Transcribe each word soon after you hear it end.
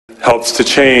helps to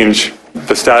change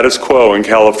the status quo in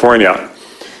California.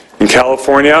 In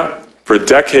California, for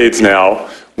decades now,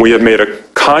 we have made a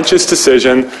conscious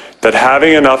decision that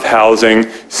having enough housing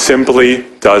simply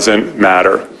doesn't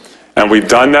matter. And we've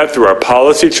done that through our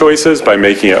policy choices by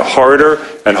making it harder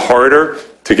and harder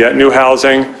to get new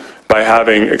housing, by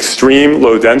having extreme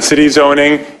low-density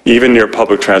zoning, even near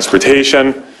public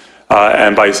transportation,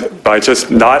 and by just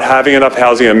not having enough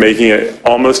housing and making it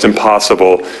almost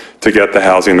impossible to get the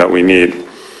housing that we need.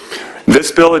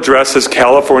 This bill addresses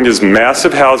California's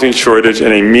massive housing shortage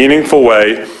in a meaningful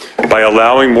way by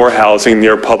allowing more housing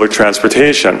near public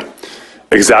transportation,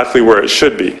 exactly where it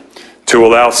should be, to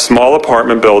allow small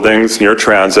apartment buildings near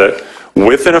transit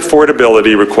with an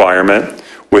affordability requirement,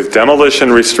 with demolition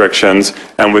restrictions,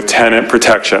 and with tenant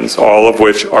protections, all of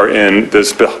which are in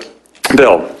this bill.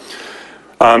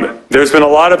 There's been a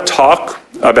lot of talk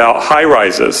about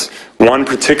high-rises. One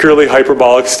particularly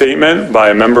hyperbolic statement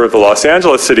by a member of the Los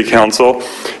Angeles City Council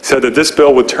said that this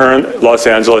bill would turn Los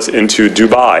Angeles into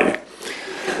Dubai.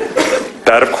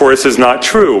 That, of course, is not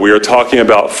true. We are talking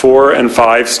about 4- and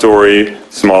 5-story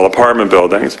small apartment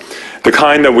buildings, the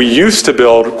kind that we used to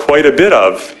build quite a bit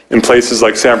of in places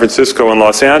like San Francisco and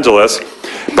Los Angeles,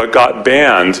 but got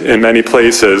banned in many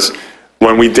places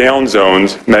when we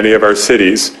downzoned many of our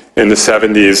cities in the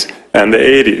 70s and the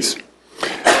 80s.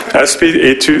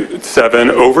 SB827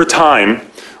 over time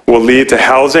will lead to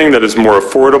housing that is more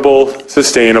affordable,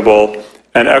 sustainable,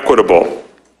 and equitable.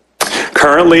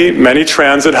 Currently, many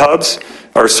transit hubs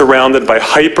are surrounded by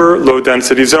hyper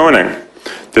low-density zoning.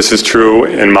 This is true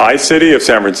in my city of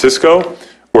San Francisco,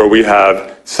 where we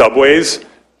have subways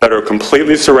that are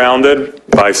completely surrounded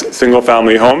by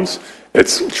single-family homes.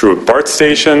 It's true of BART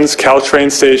stations, Caltrain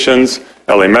stations,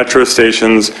 LA Metro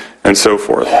stations, and so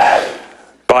forth.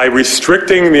 By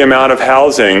restricting the amount of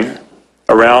housing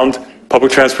around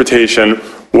public transportation,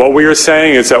 what we are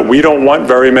saying is that we don't want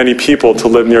very many people to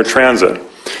live near transit.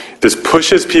 This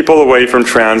pushes people away from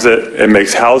transit, it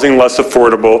makes housing less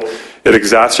affordable, it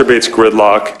exacerbates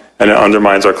gridlock, and it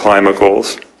undermines our climate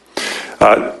goals.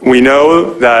 We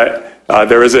know that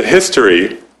there is a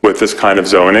history with this kind of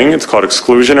zoning. It's called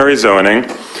exclusionary zoning.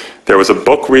 There was a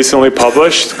book recently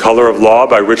published, Color of Law,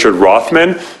 by Richard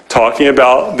Rothman, talking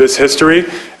about this history,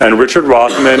 and Richard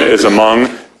Rothman is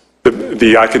among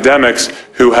the academics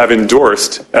who have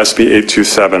endorsed SB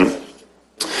 827.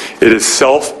 It is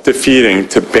self-defeating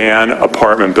to ban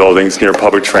apartment buildings near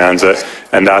public transit,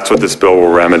 and that's what this bill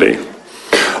will remedy.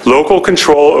 Local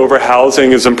control over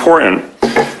housing is important,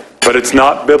 but it's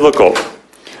not biblical.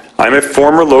 I'm a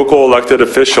former local elected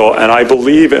official, and I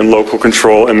believe in local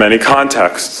control in many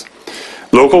contexts.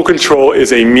 Local control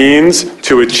is a means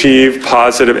to achieve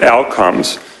positive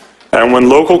outcomes. And when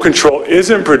local control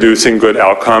isn't producing good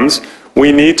outcomes,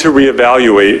 we need to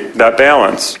reevaluate that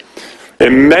balance.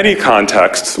 In many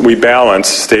contexts, we balance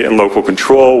state and local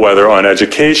control, whether on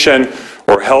education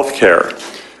or healthcare.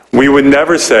 We would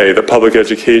never say that public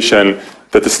education,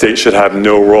 that the state should have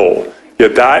no role.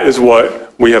 Yet that is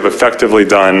what we have effectively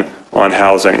done on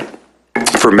housing.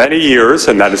 For many years,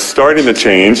 and that is starting to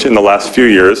change in the last few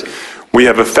years, we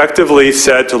have effectively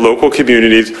said to local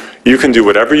communities, you can do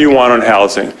whatever you want on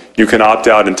housing. You can opt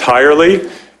out entirely.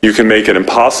 You can make it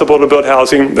impossible to build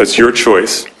housing. That's your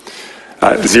choice.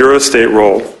 Zero state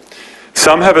role.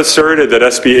 Some have asserted that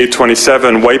SB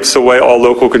 827 wipes away all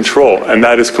local control, and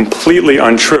that is completely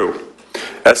untrue.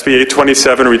 SB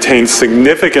 827 retains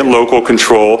significant local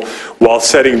control while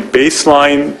setting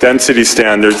baseline density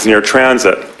standards near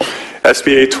transit.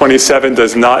 SB 827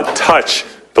 does not touch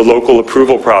the local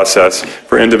approval process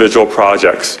for individual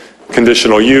projects.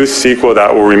 Conditional use, CEQA,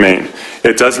 that will remain.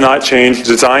 It does not change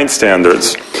design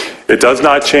standards. It does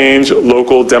not change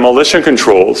local demolition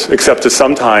controls, except to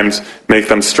sometimes make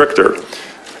them stricter.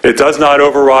 It does not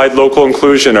override local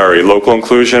inclusionary. Local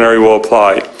inclusionary will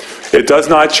apply. It does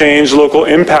not change local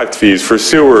impact fees for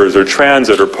sewers or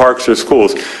transit or parks or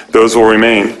schools. Those will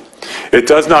remain. It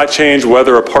does not change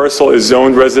whether a parcel is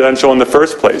zoned residential in the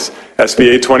first place. SB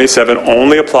 827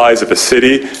 only applies if a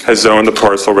city has zoned the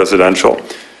parcel residential.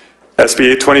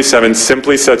 SB 827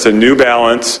 simply sets a new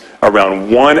balance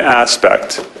around one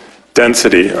aspect,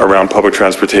 density around public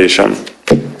transportation.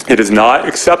 It is not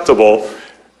acceptable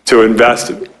to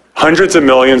invest hundreds of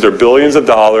millions or billions of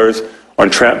dollars on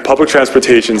public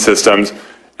transportation systems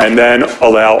and then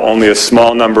allow only a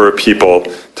small number of people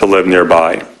to live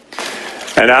nearby.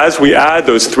 And as we add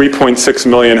those 3.6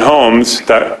 million homes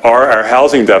that are our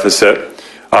housing deficit,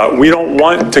 we don't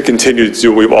want to continue to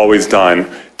do what we've always done,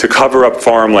 to cover up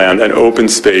farmland and open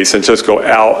space and just go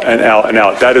out and out and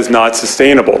out. That is not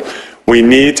sustainable. We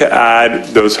need to add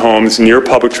those homes near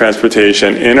public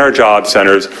transportation in our job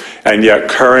centers, and yet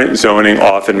current zoning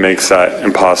often makes that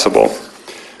impossible.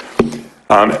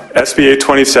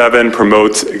 SB827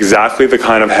 promotes exactly the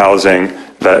kind of housing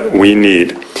that we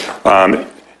need.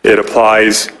 It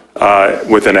applies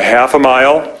within a half a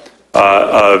mile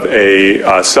of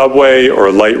a subway or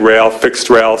a light rail, fixed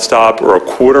rail stop, or a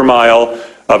quarter mile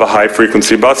of a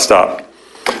high-frequency bus stop.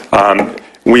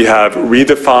 We have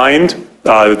redefined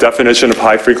the definition of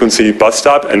high-frequency bus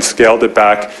stop and scaled it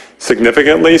back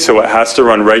significantly, so it has to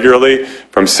run regularly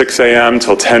from 6 a.m.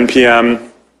 till 10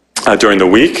 p.m. During the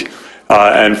week,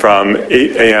 and from 8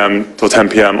 a.m. till 10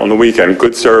 p.m. on the weekend.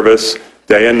 Good service,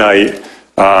 day and night,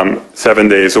 7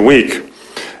 days a week.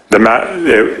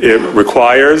 It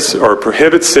requires or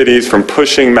prohibits cities from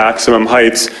pushing maximum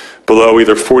heights below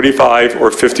either 45 or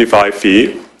 55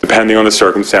 feet, depending on the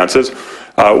circumstances.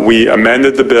 We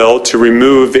amended the bill to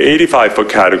remove the 85-foot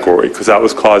category because that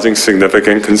was causing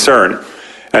significant concern.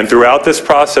 And throughout this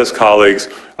process, colleagues,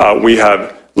 we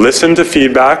have listened to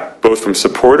feedback both from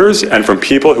supporters and from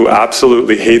people who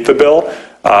absolutely hate the bill.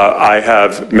 I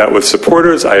have met with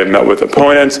supporters, I have met with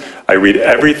opponents, I read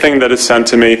everything that is sent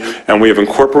to me, and we have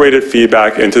incorporated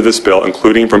feedback into this bill,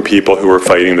 including from people who are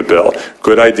fighting the bill.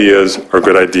 Good ideas are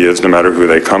good ideas no matter who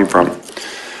they come from.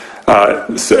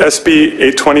 So SB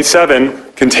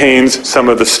 827 contains some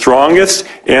of the strongest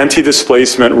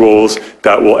anti-displacement rules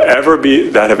that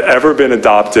have ever been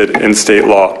adopted in state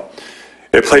law.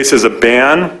 It places a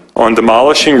ban on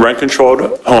demolishing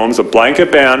rent-controlled homes, a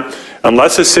blanket ban,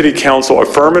 unless a city council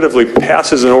affirmatively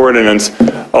passes an ordinance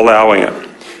allowing it.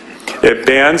 It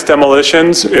bans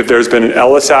demolitions if there's been an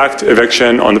Ellis Act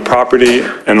eviction on the property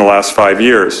in the last 5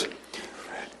 years.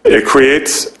 It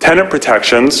creates tenant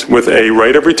protections with a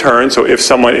right of return, so if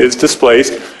someone is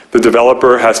displaced, the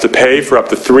developer has to pay for up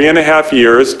to 3.5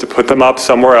 years to put them up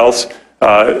somewhere else,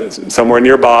 somewhere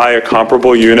nearby, a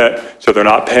comparable unit, so they're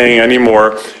not paying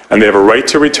anymore, and they have a right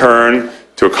to return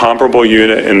to a comparable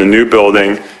unit in the new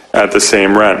building at the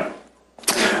same rent.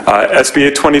 SB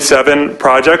 827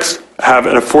 projects have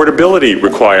an affordability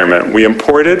requirement. We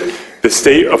imported the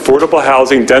state affordable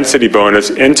housing density bonus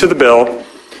into the bill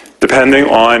depending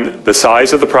on the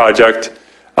size of the project,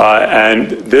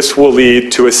 and this will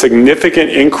lead to a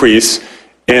significant increase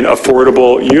in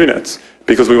affordable units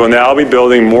because we will now be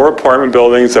building more apartment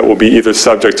buildings that will be either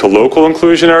subject to local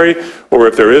inclusionary or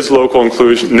if there is local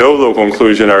inclusion, no local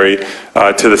inclusionary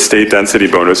to the state density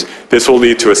bonus. This will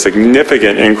lead to a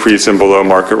significant increase in below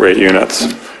market rate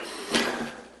units.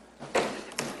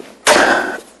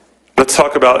 Let's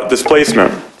talk about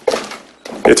displacement.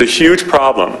 It's a huge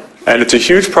problem. And it's a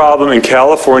huge problem in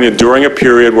California during a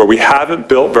period where we haven't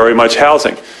built very much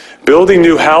housing. Building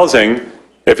new housing,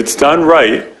 if it's done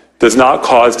right, does not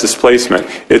cause displacement.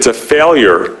 It's a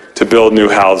failure to build new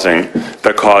housing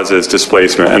that causes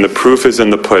displacement. And the proof is in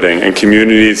the pudding in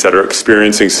communities that are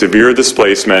experiencing severe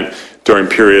displacement during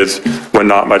periods when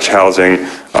not much housing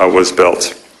was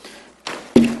built.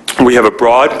 We have a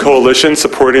broad coalition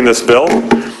supporting this bill.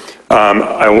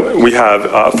 We have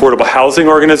affordable housing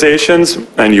organizations,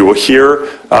 and you will hear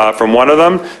from one of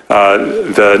them,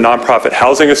 the Nonprofit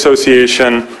Housing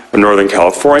Association of Northern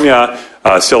California,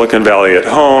 Silicon Valley at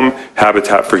Home,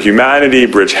 Habitat for Humanity,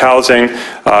 Bridge Housing,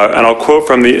 and I'll quote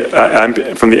from the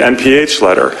NPH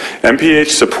letter. NPH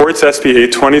supports SB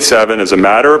 827 as a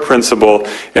matter of principle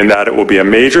in that it will be a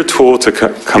major tool to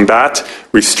combat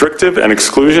restrictive and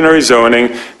exclusionary zoning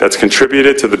that's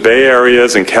contributed to the Bay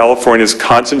Area's and California's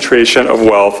concentration of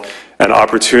wealth and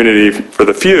opportunity for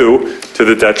the few to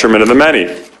the detriment of the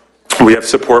many. We have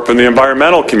support from the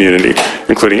environmental community,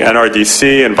 including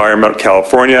NRDC, Environment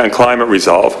California, and Climate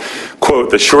Resolve.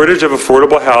 Quote, the shortage of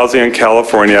affordable housing in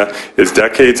California is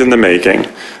decades in the making.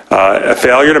 A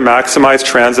failure to maximize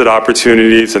transit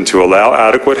opportunities and to allow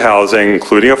adequate housing,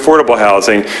 including affordable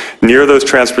housing, near those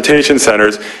transportation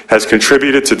centers has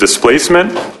contributed to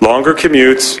displacement, longer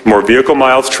commutes, more vehicle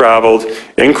miles traveled,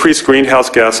 increased greenhouse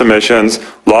gas emissions,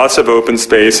 loss of open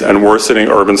space, and worsening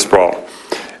urban sprawl.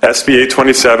 SB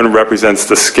 827 represents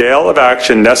the scale of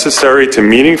action necessary to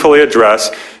meaningfully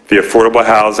address the affordable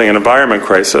housing and environment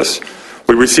crisis.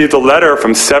 We received a letter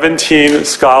from 17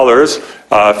 scholars,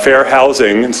 fair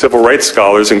housing and civil rights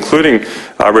scholars, including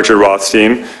Richard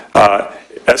Rothstein.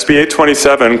 SB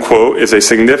 827, quote, is a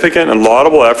significant and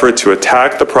laudable effort to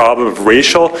attack the problem of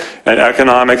racial and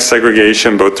economic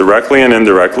segregation, both directly and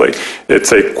indirectly.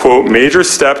 It's a, quote, major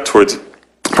step towards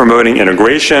promoting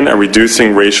integration and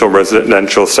reducing racial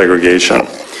residential segregation.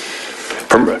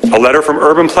 A letter from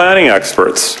urban planning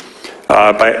experts.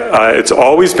 It's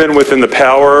always been within the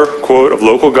power, quote, of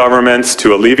local governments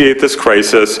to alleviate this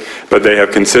crisis, but they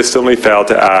have consistently failed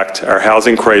to act. Our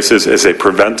housing crisis is a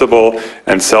preventable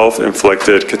and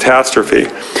self-inflicted catastrophe.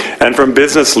 And from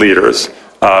business leaders,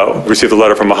 received a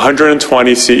letter from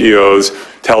 120 CEOs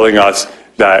telling us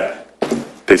that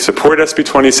they support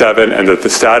SB827 and that the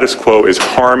status quo is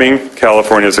harming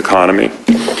California's economy.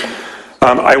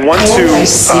 I want to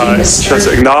just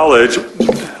acknowledge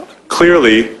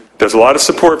clearly there's a lot of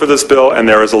support for this bill and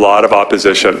there is a lot of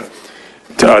opposition.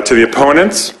 To the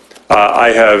opponents,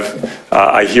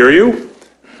 I hear you.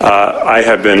 I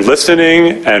have been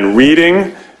listening and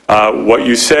reading what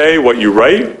you say, what you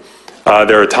write.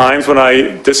 There are times when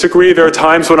I disagree, there are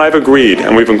times when I've agreed,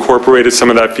 and we've incorporated some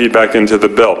of that feedback into the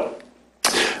bill.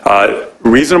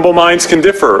 Reasonable minds can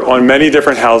differ on many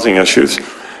different housing issues.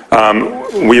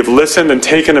 We have listened and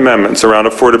taken amendments around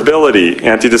affordability,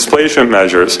 anti-displacement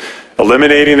measures,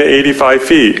 eliminating the 85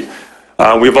 feet.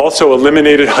 We've also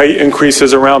eliminated height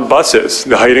increases around buses.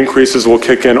 The height increases will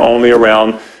kick in only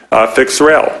around fixed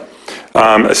rail.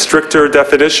 A stricter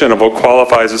definition of what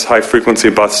qualifies as high-frequency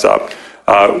bus stop.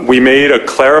 We made a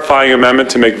clarifying amendment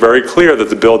to make very clear that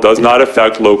the bill does not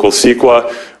affect local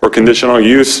CEQA or conditional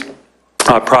use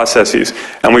processes.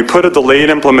 And we put a delayed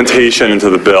implementation into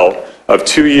the bill of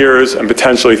 2 years and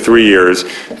potentially 3 years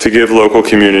to give local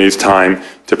communities time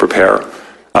to prepare.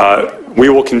 We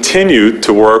will continue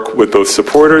to work with both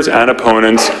supporters and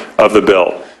opponents of the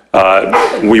bill.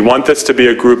 We want this to be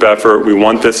a group effort. We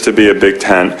want this to be a big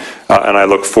tent, and I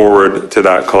look forward to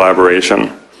that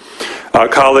collaboration.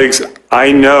 Colleagues,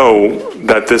 I know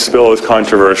that this bill is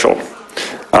controversial.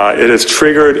 It has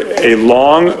triggered a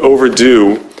long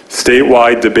overdue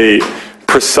statewide debate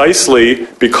precisely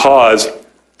because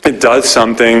it does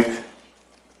something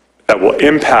that will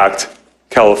impact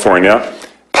California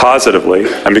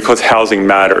positively and because housing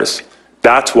matters.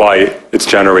 That's why it's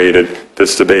generated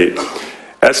this debate.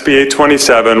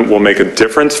 SB827 will make a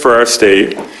difference for our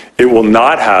state. It will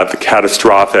not have the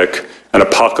catastrophic and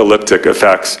apocalyptic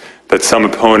effects that some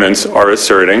opponents are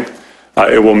asserting.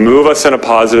 It will move us in a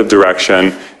positive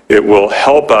direction. It will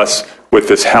help us with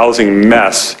this housing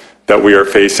mess that we are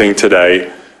facing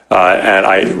today, and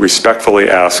I respectfully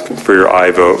ask for your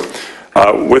aye vote.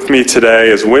 With me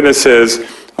today as witnesses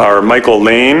are Michael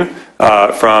Lane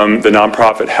from the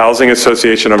nonprofit Housing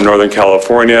Association of Northern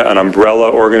California, an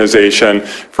umbrella organization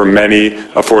for many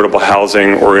affordable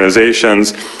housing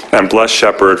organizations, and Bless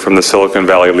Shepard from the Silicon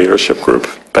Valley Leadership Group.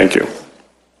 Thank you.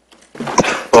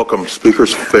 Welcome.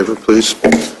 Speakers in favor, please.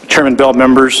 Chairman Bell,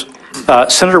 members,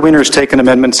 Senator Wiener has taken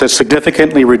amendments that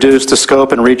significantly reduce the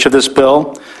scope and reach of this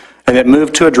bill, and it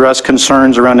moved to address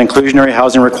concerns around inclusionary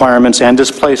housing requirements and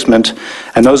displacement,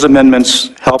 and those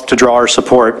amendments help to draw our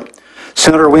support.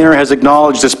 Senator Wiener has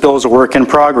acknowledged this bill is a work in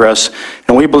progress,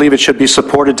 and we believe it should be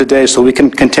supported today so we can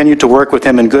continue to work with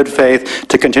him in good faith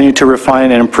to continue to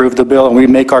refine and improve the bill, and we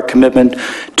make our commitment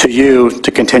to you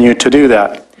to continue to do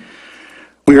that.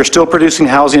 We are still producing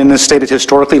housing in this state at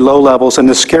historically low levels, and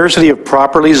the scarcity of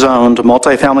properly zoned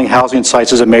multifamily housing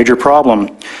sites is a major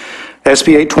problem.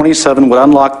 SB827 would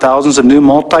unlock thousands of new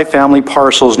multifamily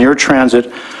parcels near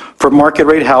transit for market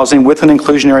rate housing with an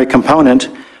inclusionary component,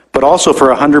 but also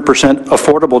for 100%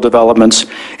 affordable developments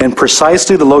in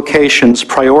precisely the locations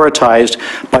prioritized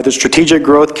by the Strategic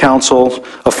Growth Council's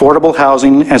Affordable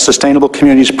Housing and Sustainable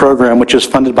Communities Program, which is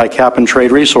funded by Cap and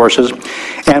Trade Resources,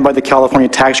 and by the California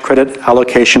Tax Credit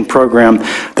Allocation Program.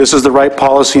 This is the right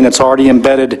policy, and it's already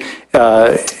embedded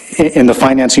in the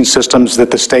financing systems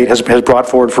that the state has brought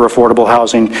forward for affordable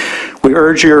housing. We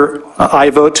urge your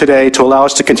aye vote today to allow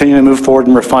us to continue to move forward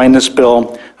and refine this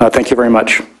bill. Thank you very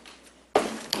much.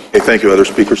 Okay, thank you. Other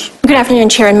speakers? Good afternoon,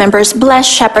 Chair and members. Bless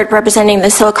Shepard, representing the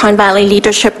Silicon Valley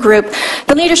Leadership Group.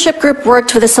 The Leadership Group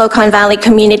worked with the Silicon Valley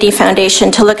Community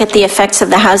Foundation to look at the effects of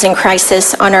the housing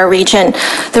crisis on our region.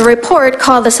 The report,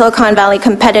 called the Silicon Valley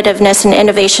Competitiveness and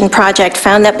Innovation Project,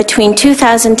 found that between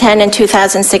 2010 and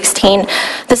 2016,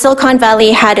 the Silicon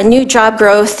Valley had a new job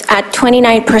growth at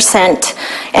 29%,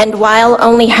 and while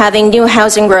only having new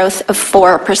housing growth of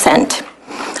 4%.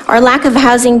 Our lack of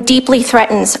housing deeply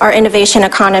threatens our innovation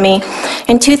economy.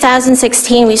 In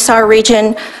 2016, we saw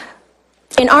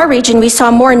in our region, we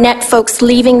saw more net folks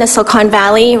leaving the Silicon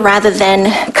Valley rather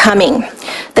than coming.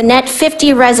 The net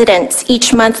 50 residents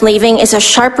each month leaving is a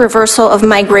sharp reversal of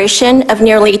migration of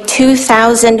nearly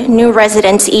 2,000 new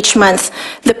residents each month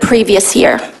the previous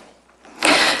year.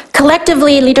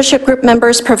 Collectively, leadership group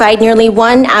members provide nearly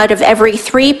 1 out of every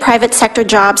 3 private sector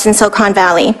jobs in Silicon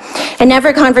Valley. In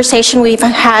every conversation we've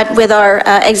had with our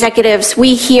executives,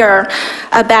 we hear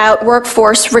about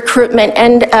workforce recruitment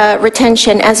and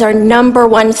retention as our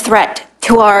 #1 threat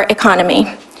to our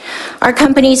economy. Our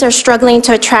companies are struggling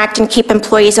to attract and keep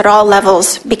employees at all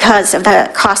levels because of the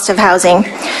cost of housing.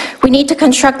 We need to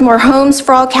construct more homes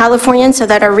for all Californians so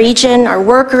that our region, our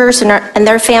workers, and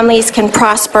their families can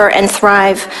prosper and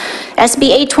thrive.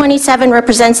 SB827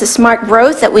 represents the smart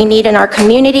growth that we need in our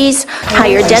communities,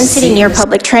 higher density near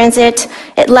public transit.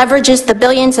 It leverages the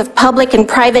billions of public and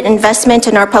private investment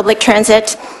in our public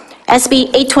transit. SB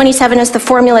 827 is the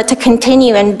formula to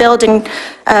continue and build and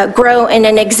grow in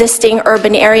an existing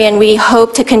urban area, and we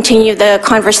hope to continue the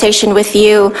conversation with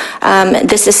you.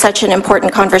 This is such an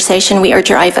important conversation. We urge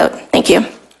your aye vote. Thank you.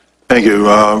 Thank you.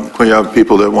 Can we have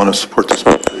people that want to support this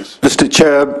bill, please? Mr.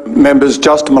 Chair, members,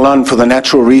 Justin Malone for the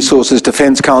Natural Resources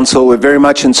Defence Council. We're very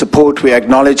much in support. We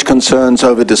acknowledge concerns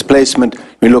over displacement.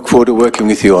 We look forward to working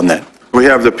with you on that. We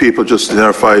have the people just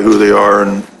identify who they are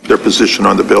and their position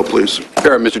on the bill, please.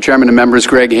 Sure, Mr. Chairman and members,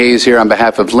 Greg Hayes here on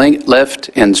behalf of LIFT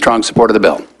in strong support of the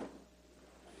bill.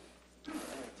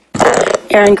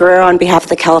 Aaron Guerrero on behalf of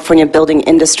the California Building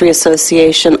Industry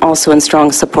Association, also in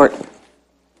strong support.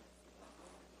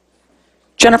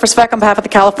 Jennifer Speck on behalf of the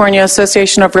California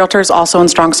Association of Realtors, also in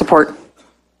strong support.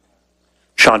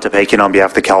 Sean Topakian on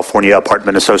behalf of the California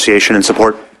Apartment Association in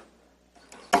support.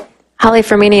 Holly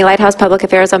Fermini, Lighthouse Public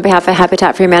Affairs on behalf of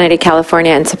Habitat for Humanity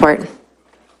California in support.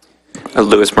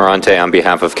 Louis Morante on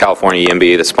behalf of California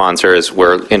YIMBY, the sponsors.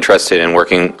 We're interested in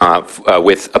working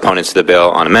with opponents to the bill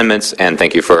on amendments, and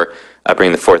thank you for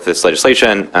bringing forth this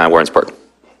legislation. We're in support.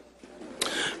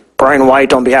 Brian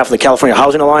White on behalf of the California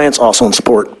Housing Alliance, also in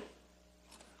support.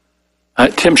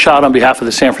 Tim Schott on behalf of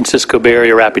the San Francisco Bay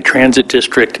Area Rapid Transit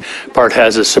District. BART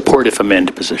has a support if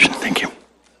amended position. Thank you.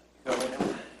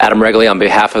 Adam Regley on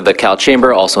behalf of the Cal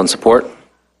Chamber, also in support.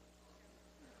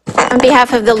 On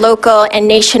behalf of the local and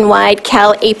nationwide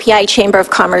Cal API Chamber of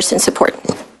Commerce in support.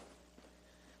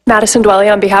 Madison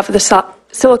Dwelly on behalf of the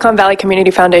Silicon Valley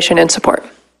Community Foundation in support.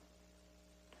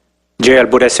 Jay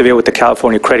Albureseville with the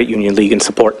California Credit Union League in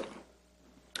support.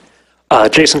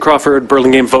 Jason Crawford,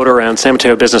 Burlingame voter and San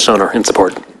Mateo business owner in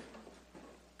support.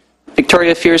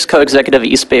 Victoria Fierce, co-executive of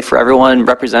East Bay for Everyone,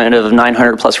 representative of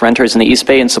 900 plus renters in the East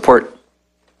Bay in support.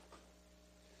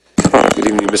 Good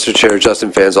evening, Mr. Chair.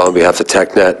 Justin Fanzel on behalf of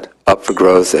TechNet, Up for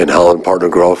Growth, and Holland Partner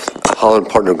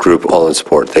Group, all in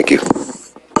support. Thank you.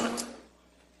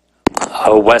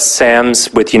 Wes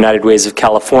Sams with United Ways of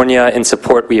California in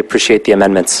support. We appreciate the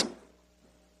amendments.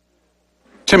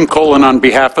 Tim Colin on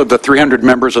behalf of the 300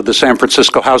 members of the San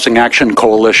Francisco Housing Action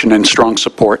Coalition in strong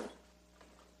support.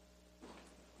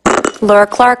 Laura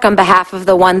Clark on behalf of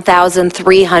the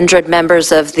 1,300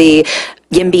 members of the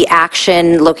YIMBY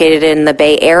Action located in the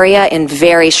Bay Area in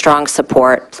very strong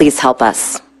support. Please help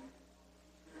us.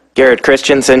 Garrett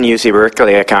Christensen, UC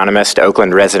Berkeley economist,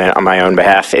 Oakland resident on my own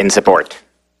behalf in support.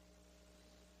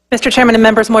 Mr. Chairman and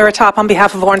members, Moira Top on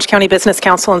behalf of Orange County Business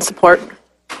Council in support.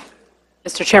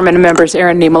 Mr. Chairman and members,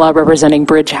 Erin Niemela representing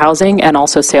Bridge Housing and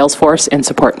also Salesforce in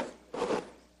support.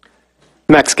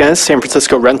 Max Gens, San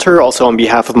Francisco renter, also on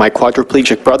behalf of my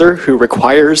quadriplegic brother who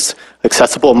requires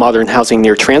accessible modern housing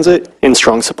near transit, in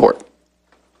strong support.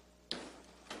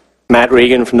 Matt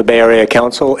Regan from the Bay Area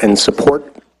Council in support.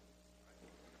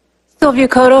 Sylvia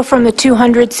Cotto from the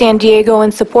 200 San Diego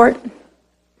in support.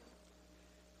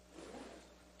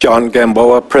 John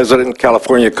Gamboa, President,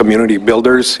 California Community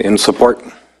Builders in support.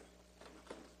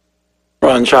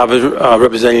 Ron Chavez,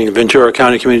 representing Ventura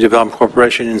County Community Development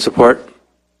Corporation in support.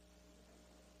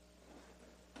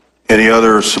 Any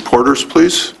other supporters,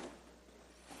 please?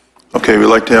 Okay, we'd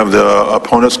like to have the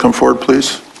opponents come forward,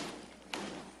 please.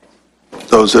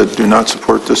 Those that do not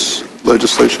support this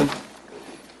legislation.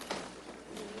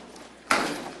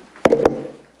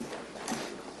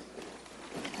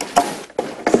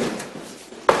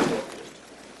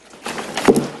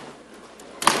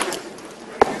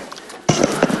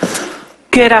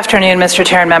 Good afternoon, Mr.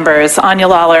 Chair and members. Anya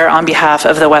Lawler on behalf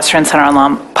of the Western Center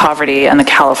on Poverty and the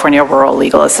California Rural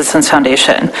Legal Assistance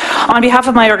Foundation. On behalf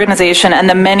of my organization and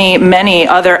the many, many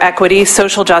other equity,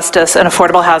 social justice, and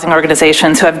affordable housing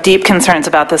organizations who have deep concerns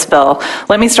about this bill,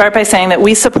 let me start by saying that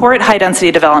we support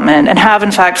high-density development and have,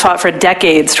 in fact, fought for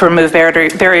decades to remove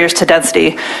barriers to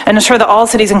density and ensure that all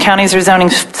cities and counties are zoning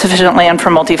sufficient land for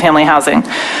multifamily housing.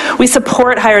 We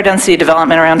support higher density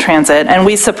development around transit, and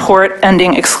we support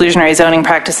ending exclusionary zoning lending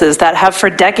practices that have for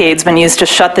decades been used to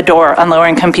shut the door on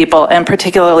lower-income people, and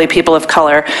particularly people of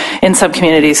color, in some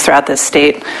communities throughout this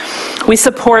state. We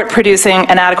support producing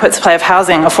an adequate supply of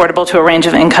housing affordable to a range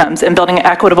of incomes and building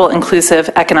equitable, inclusive,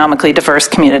 economically diverse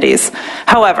communities.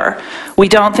 However, we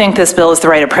don't think this bill is the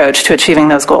right approach to achieving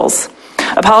those goals.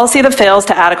 A policy that fails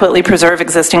to adequately preserve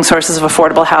existing sources of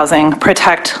affordable housing,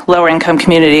 protect lower-income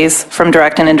communities from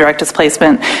direct and indirect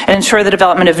displacement, and ensure the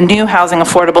development of new housing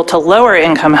affordable to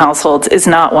lower-income households is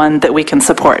not one that we can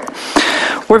support.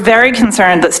 We're very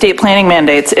concerned that state planning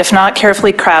mandates, if not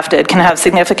carefully crafted, can have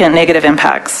significant negative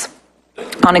impacts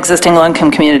on existing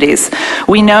low-income communities.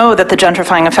 We know that the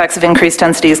gentrifying effects of increased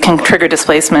densities can trigger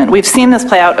displacement. We've seen this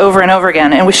play out over and over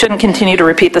again, and we shouldn't continue to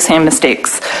repeat the same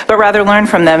mistakes, but rather learn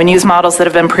from them and use models that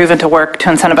have been proven to work to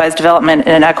incentivize development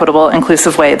in an equitable,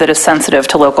 inclusive way that is sensitive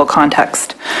to local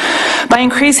context. By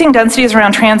increasing densities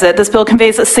around transit, this bill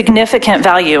conveys a significant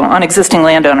value on existing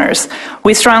landowners.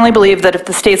 We strongly believe that if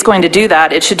the state's going to do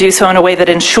that, it should do so in a way that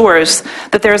ensures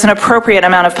that there is an appropriate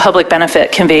amount of public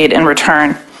benefit conveyed in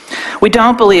return. We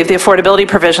don't believe the affordability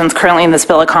provisions currently in this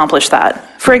bill accomplish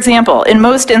that. For example, in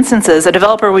most instances, a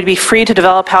developer would be free to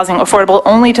develop housing affordable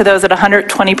only to those at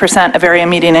 120% of area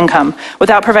median income,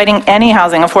 without providing any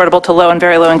housing affordable to low and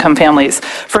very low income families,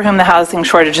 for whom the housing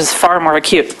shortage is far more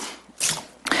acute.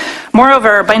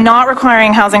 Moreover, by not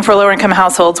requiring housing for lower-income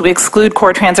households, we exclude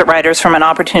core transit riders from an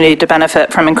opportunity to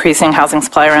benefit from increasing housing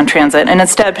supply around transit, and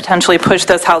instead potentially push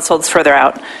those households further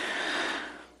out.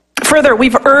 Further,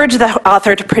 we've urged the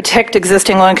author to protect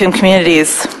existing low-income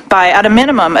communities by, at a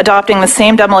minimum, adopting the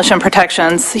same demolition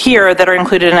protections here that are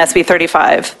included in SB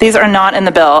 35. These are not in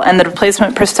the bill, and the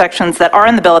replacement protections that are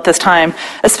in the bill at this time,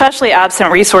 especially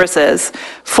absent resources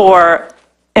for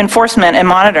enforcement and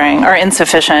monitoring, are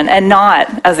insufficient and not,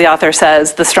 as the author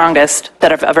says, the strongest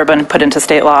that have ever been put into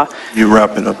state law. You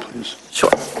wrap it up, please.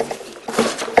 Sure.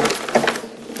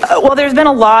 Well, there's been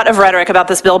a lot of rhetoric about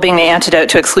this bill being the antidote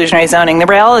to exclusionary zoning. The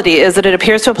reality is that it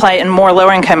appears to apply in more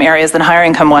lower-income areas than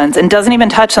higher-income ones, and doesn't even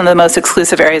touch on the most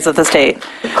exclusive areas of the state.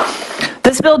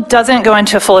 This bill doesn't go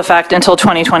into full effect until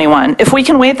 2021. If we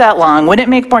can wait that long, wouldn't it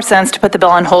make more sense to put the bill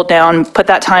on hold now, put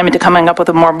that time into coming up with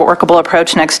a more workable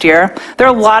approach next year? There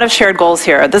are a lot of shared goals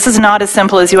here. This is not as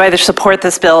simple as you either support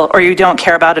this bill or you don't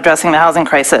care about addressing the housing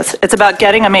crisis. It's about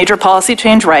getting a major policy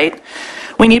change right.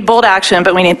 We need bold action,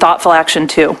 but we need thoughtful action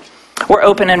too. We're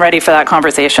open and ready for that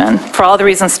conversation. For all the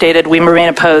reasons stated, we remain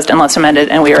opposed unless amended,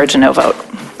 and we urge a no vote.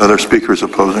 Other speakers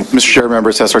opposing? Mr. Chair,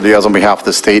 members, Cesar Diaz on behalf of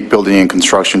the State Building and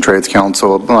Construction Trades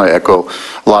Council. I echo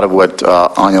a lot of what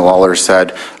Anya Lawler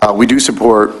said. We do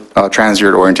support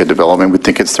transit-oriented development. We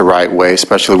think it's the right way,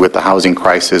 especially with the housing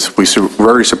crisis. We're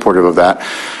very supportive of that.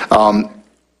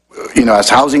 As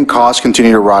housing costs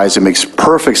continue to rise, it makes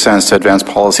perfect sense to advance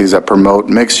policies that promote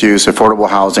mixed-use, affordable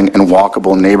housing, and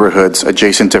walkable neighborhoods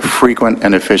adjacent to frequent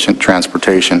and efficient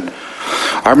transportation.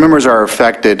 Our members are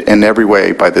affected in every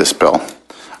way by this bill,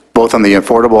 both on the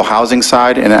affordable housing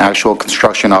side and actual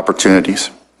construction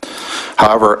opportunities.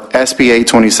 However,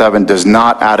 SB827 does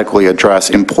not adequately address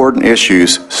important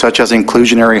issues such as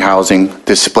inclusionary housing,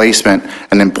 displacement,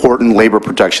 and important labor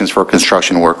protections for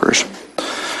construction workers.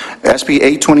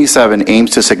 SB827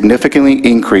 aims to significantly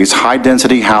increase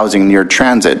high-density housing near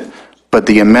transit, but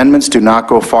the amendments do not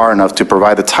go far enough to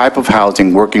provide the type of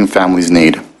housing working families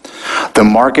need. The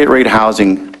market rate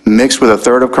housing mixed with a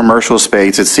third of commercial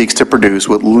space it seeks to produce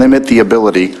would limit the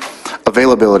availability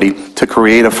to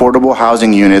create affordable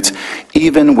housing units,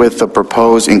 even with the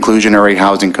proposed inclusionary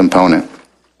housing component.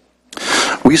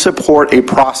 We support a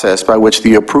process by which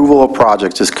the approval of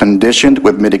projects is conditioned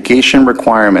with mitigation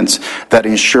requirements that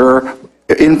ensure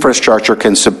infrastructure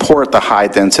can support the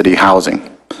high-density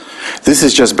housing. This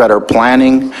is just better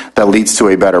planning that leads to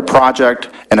a better project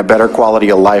and a better quality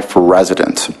of life for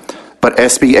residents. But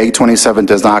SB 827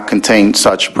 does not contain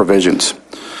such provisions.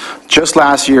 Just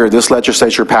last year, this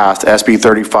legislature passed SB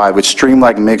 35, which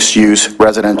streamlined mixed-use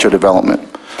residential development.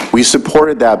 We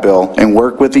supported that bill and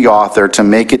worked with the author to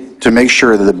make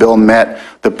sure that the bill met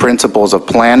the principles of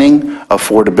planning,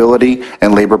 affordability,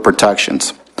 and labor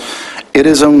protections. It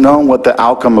is unknown what the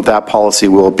outcome of that policy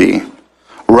will be.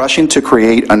 Rushing to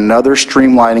create another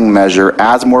streamlining measure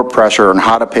adds more pressure on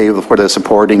how to pay for the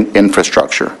supporting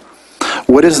infrastructure.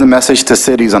 What is the message to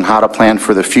cities on how to plan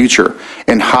for the future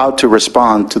and how to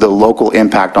respond to the local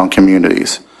impact on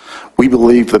communities? We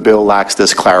believe the bill lacks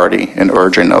this clarity and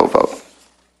urge a no vote.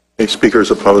 Any speakers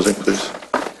opposing, please?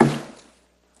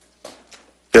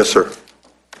 Yes, sir.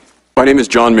 My name is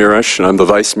John Mirish, and I'm the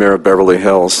Vice Mayor of Beverly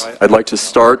Hills. I'd like to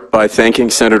start by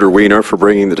thanking Senator Wiener for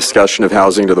bringing the discussion of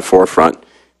housing to the forefront.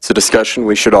 It's a discussion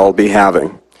we should all be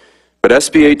having. But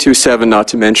SB827, not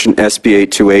to mention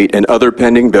SB828 and other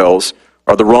pending bills,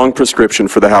 are the wrong prescription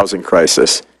for the housing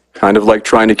crisis, kind of like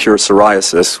trying to cure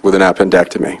psoriasis with an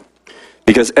appendectomy.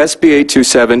 Because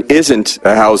SB827 isn't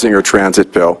a housing or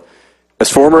transit bill.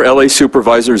 As former LA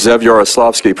Supervisor Zev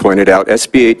Yaroslavsky pointed out,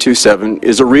 SB827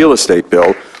 is a real estate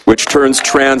bill which turns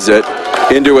transit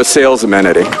into a sales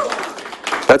amenity.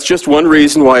 That's just one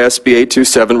reason why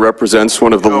SB827 represents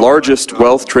one of the largest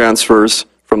wealth transfers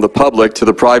from the public to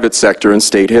the private sector in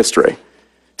state history.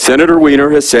 Senator Wiener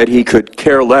has said he could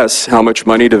care less how much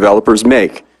money developers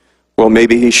make. Well,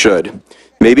 maybe he should.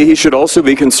 Maybe he should also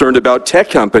be concerned about tech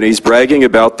companies bragging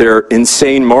about their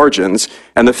insane margins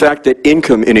and the fact that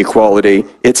income inequality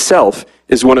itself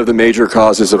is one of the major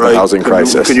causes of the housing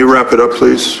crisis. Can you wrap it up,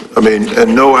 please? I mean,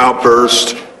 and no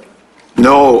outburst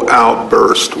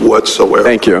whatsoever.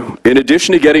 Thank you. In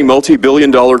addition to getting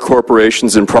multi-billion-dollar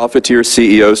corporations and profiteer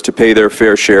CEOs to pay their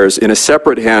fair shares, in a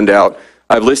separate handout,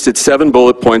 I've listed 7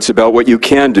 bullet points about what you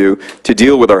can do to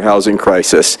deal with our housing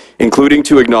crisis, including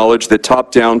to acknowledge that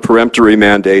top-down peremptory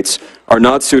mandates are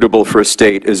not suitable for a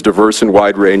state as diverse and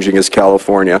wide-ranging as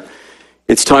California.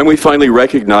 It's time we finally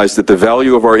recognize that the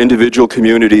value of our individual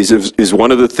communities is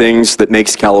one of the things that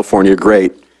makes California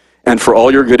great. And for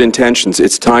all your good intentions,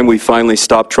 it's time we finally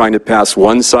stop trying to pass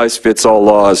one-size-fits-all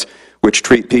laws which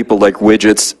treat people like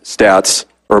widgets, stats,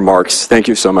 or marks. Thank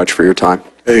you so much for your time.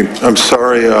 Hey, I'm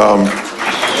sorry,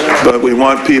 but we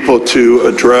want people to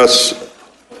address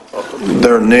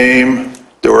their name,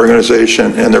 their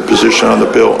organization, and their position on the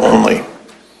bill only.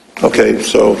 Okay,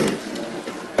 so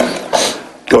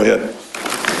go ahead.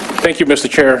 Thank you, Mr.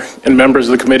 Chair and members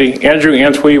of the committee. Andrew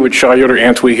Antwi with Shaw Yoder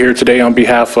Antwi here today on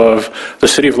behalf of the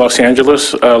City of Los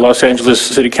Angeles. Los Angeles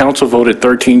City Council voted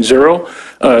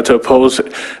 13-0 to oppose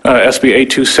SB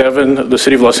 827. The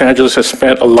City of Los Angeles has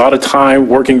spent a lot of time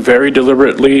working very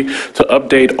deliberately to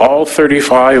update all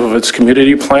 35 of its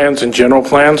community plans and general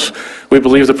plans. We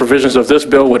believe the provisions of this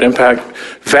bill would impact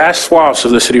vast swaths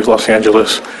of the City of Los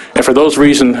Angeles. And for those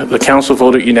reasons, the Council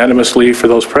voted unanimously for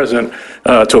those present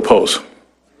to oppose.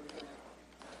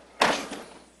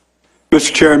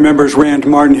 Mr. Chair and members, Rand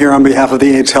Martin here on behalf of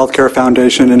the AIDS Healthcare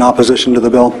Foundation in opposition to the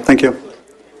bill. Thank you.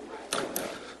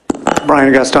 Brian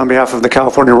Augusta on behalf of the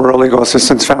California Rural Legal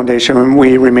Assistance Foundation.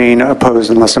 We remain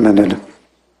opposed unless amended.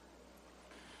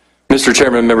 Mr.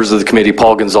 Chairman, members of the committee,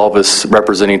 Paul Gonzalez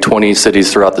representing 20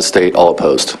 cities throughout the state, all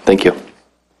opposed. Thank you.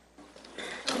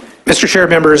 Mr. Chair,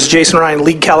 members, Jason Ryan,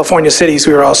 League California Cities.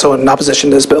 We are also in opposition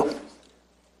to this bill.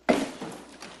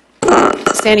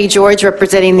 Sandy George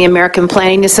representing the American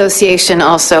Planning Association,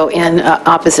 also in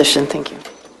opposition. Thank you.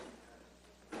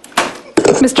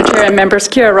 Mr. Chair and members,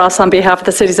 Kira Ross on behalf of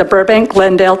the cities of Burbank,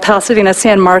 Glendale, Pasadena,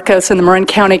 San Marcos, and the Marin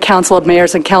County Council of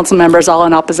Mayors and Council members, all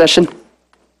in opposition.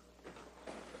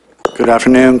 Good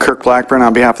afternoon. Kirk Blackburn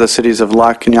on behalf of the cities of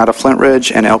La Cañada, Flint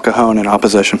Ridge, and El Cajon in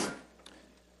opposition.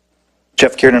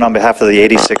 Jeff Kiernan on behalf of the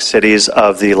 86 cities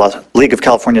of the League of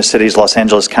California Cities, Los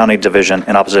Angeles County Division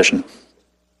in opposition.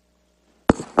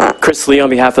 Chris Lee on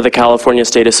behalf of the California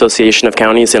State Association of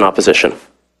Counties in opposition.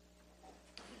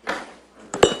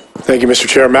 Thank you, Mr.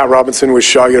 Chair. Matt Robinson with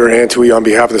Shaw Yoder Antwi on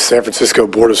behalf of the San Francisco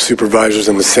Board of Supervisors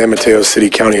and the San Mateo City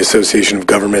County Association of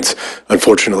Governments,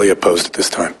 unfortunately opposed at this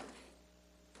time.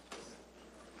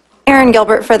 Aaron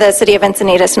Gilbert for the City of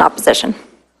Encinitas in opposition.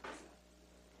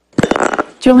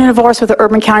 Julian Voris with the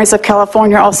Urban Counties of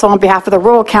California, also on behalf of the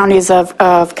rural counties of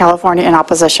California in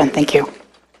opposition. Thank you.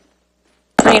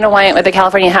 Marina Wyant with the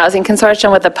California Housing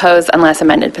Consortium with opposed unless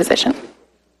amended position.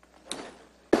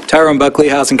 Tyrone Buckley,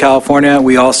 Housing California.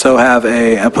 We also have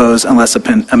a opposed unless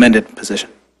amended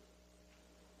position.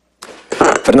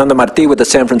 Fernando Martí with the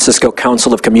San Francisco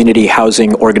Council of Community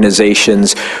Housing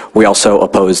Organizations. We also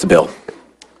oppose the bill.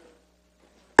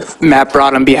 Matt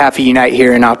Broad on behalf of Unite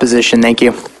here in opposition. Thank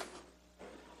you.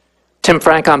 Tim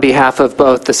Frank on behalf of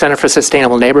both the Center for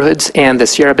Sustainable Neighborhoods and the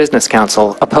Sierra Business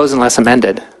Council. Oppose unless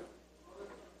amended.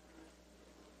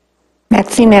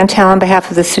 Maxine Mantel on behalf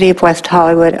of the City of West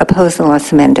Hollywood, opposed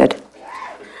unless amended.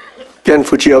 Again,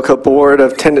 Fujioka Board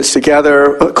of Tenants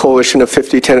Together, a coalition of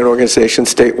 50 tenant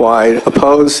organizations statewide,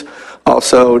 oppose.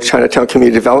 Also, Chinatown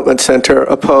Community Development Center,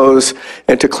 oppose.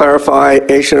 And to clarify,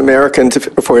 Asian Americans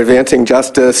for Advancing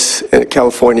Justice in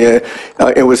California,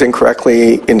 it was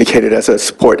incorrectly indicated as a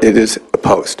support. It is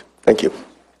opposed. Thank you.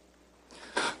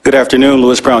 Good afternoon,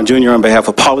 Louis Brown Jr. on behalf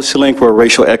of PolicyLink. We're a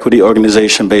racial equity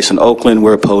organization based in Oakland.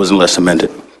 We're opposed unless amended.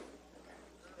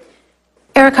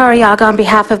 Erica Arriaga on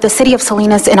behalf of the City of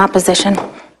Salinas in opposition.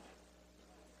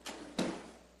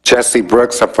 Jesse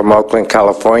Brooks, I'm from Oakland,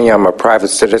 California. I'm a private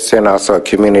citizen, also a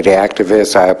community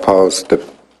activist. I oppose the...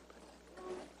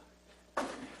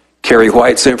 Kerry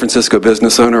White, San Francisco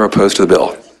business owner, opposed to the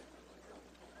bill.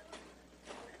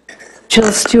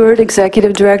 Jill Stewart,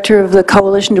 Executive Director of the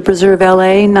Coalition to Preserve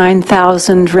LA,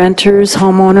 9,000 renters,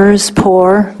 homeowners,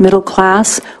 poor, middle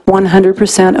class,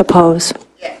 100% oppose.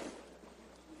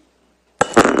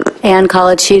 Ann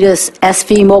Colachidas,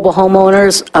 SV Mobile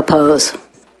Homeowners, oppose.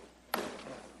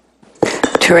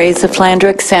 Teresa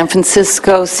Flandrick, San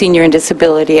Francisco Senior and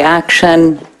Disability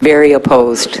Action, very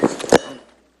opposed.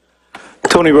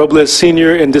 Tony Robles,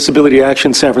 Senior and Disability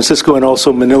Action, San Francisco, and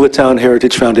also Manila Town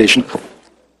Heritage Foundation.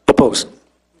 Opposed.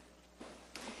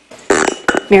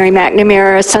 Mary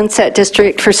McNamara, Sunset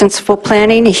District for Sensible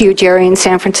Planning, a huge area in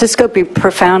San Francisco, be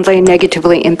profoundly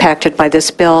negatively impacted by this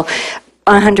bill.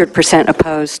 100%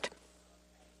 opposed.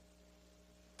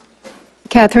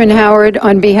 Catherine Howard,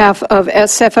 on behalf of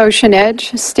SF Ocean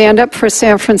Edge, Stand Up for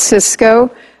San Francisco,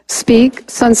 Speak,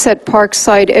 Sunset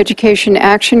Parkside Education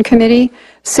Action Committee,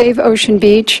 Save Ocean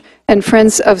Beach, and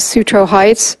Friends of Sutro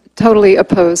Heights, totally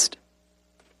opposed.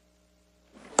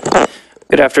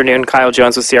 Good afternoon. Kyle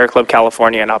Jones with Sierra Club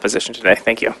California in opposition today.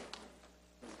 Thank you.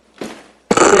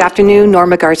 Good afternoon.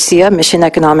 Norma Garcia, Mission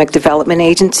Economic Development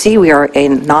Agency. We are a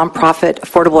nonprofit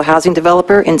affordable housing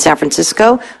developer in San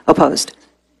Francisco. Opposed.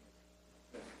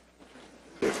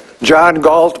 John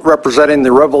Galt, representing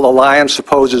the Rebel Alliance,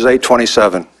 opposes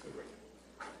 827.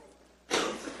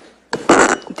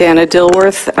 Dana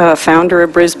Dilworth, founder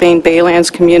of Brisbane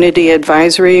Baylands Community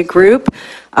Advisory Group.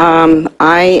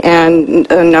 I and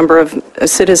a number of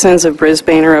citizens of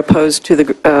Brisbane are opposed to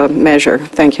the measure.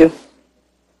 Thank you.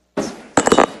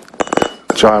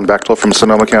 John Bechtel from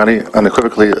Sonoma County,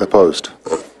 unequivocally opposed.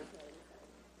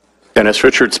 Dennis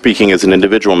Richards speaking as an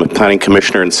individual planning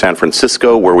commissioner in San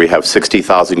Francisco, where we have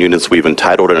 60,000 units we've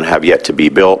entitled and have yet to be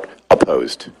built.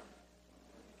 Opposed.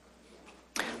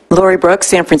 Lori Brooks,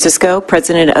 San Francisco,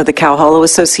 president of the Cow Hollow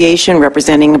Association,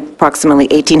 representing approximately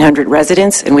 1,800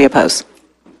 residents, and we oppose.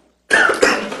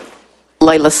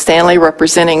 Layla Stanley,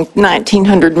 representing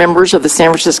 1,900 members of the San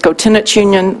Francisco Tenants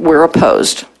Union, we're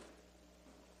opposed.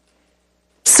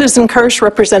 Susan Kirsch,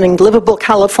 representing Livable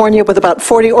California with about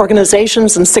 40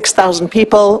 organizations and 6,000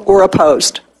 people, we're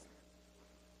opposed.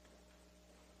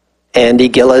 Andy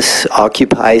Gillis,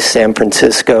 Occupy San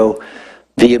Francisco,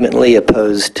 vehemently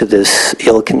opposed to this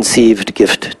ill-conceived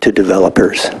gift to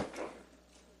developers.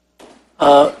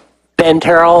 Ben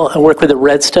Terrell, I work with the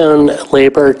Redstone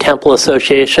Labor Temple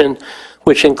Association,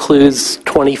 which includes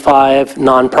 25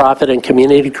 nonprofit and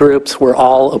community groups. We're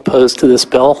all opposed to this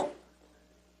bill.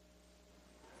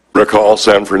 Rick Hall,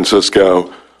 San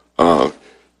Francisco,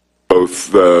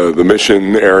 both the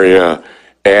Mission area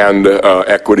and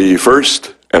Equity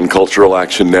First and Cultural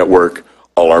Action Network,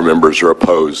 all our members are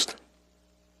opposed.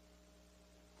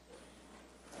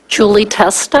 Julie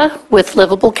Testa with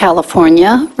Livable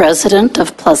California, resident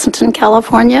of Pleasanton,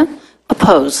 California,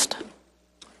 opposed.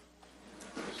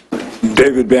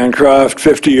 David Bancroft,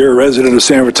 50-year resident of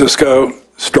San Francisco,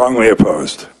 strongly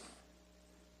opposed.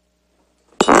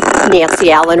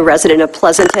 Nancy Allen, resident of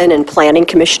Pleasanton and planning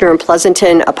commissioner in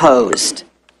Pleasanton, opposed.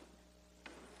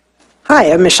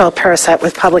 Hi, I'm Michelle Parasette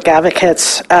with Public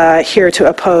Advocates, here to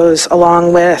oppose,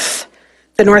 along with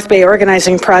the North Bay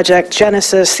Organizing Project,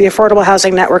 Genesis, the Affordable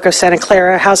Housing Network of Santa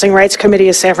Clara, Housing Rights Committee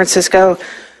of San Francisco,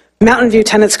 Mountain View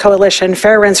Tenants Coalition,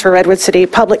 Fair Rents for Redwood City,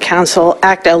 Public Council,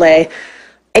 ACT LA,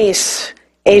 ACE,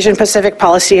 Asian Pacific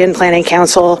Policy and Planning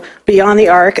Council, Beyond the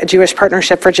Arc, a Jewish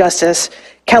Partnership for Justice,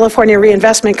 California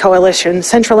Reinvestment Coalition,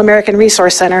 Central American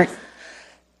Resource Center,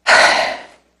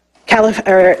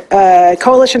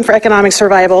 Coalition for Economic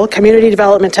Survival, Community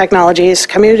Development Technologies,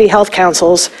 Community Health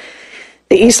Councils,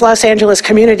 the East Los Angeles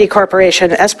Community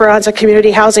Corporation, Esperanza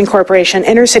Community Housing Corporation,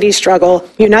 Inner City Struggle,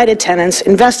 United Tenants,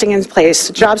 Investing in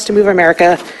Place, Jobs to Move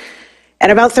America, and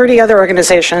about 30 other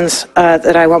organizations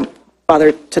that I won't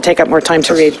bother to take up more time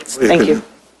to read. Thank you.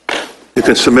 You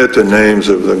can submit the names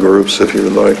of the groups if you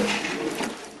would like.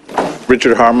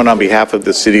 Richard Harmon on behalf of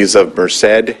the cities of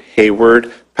Merced,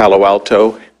 Hayward, Palo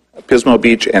Alto, Pismo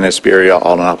Beach, and Hesperia,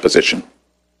 all in opposition.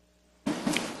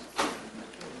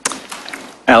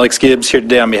 Alex Gibbs here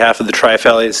today on behalf of the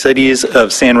Tri-Valley cities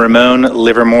of San Ramon,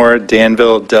 Livermore,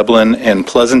 Danville, Dublin, and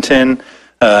Pleasanton.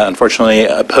 Unfortunately,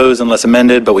 opposed unless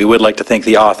amended, but we would like to thank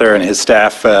the author and his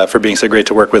staff for being so great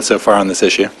to work with so far on this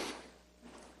issue.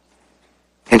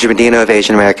 Andrew Medina of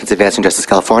Asian Americans Advancing Justice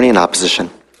California in opposition.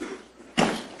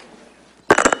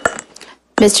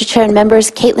 Mr. Chair and members,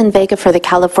 Caitlin Vega for the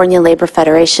California Labor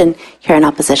Federation, here in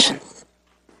opposition.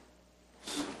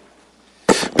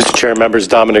 Mr. Chair and members,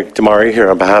 Dominic Damari here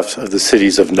on behalf of the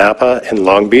cities of Napa and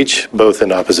Long Beach, both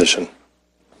in opposition.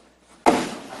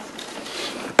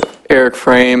 Eric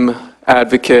Frame,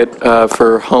 advocate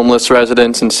for homeless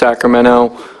residents in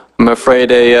Sacramento. I'm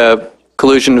afraid a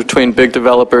collusion between big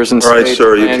developers and All right, state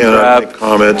sir, you land cannot grab make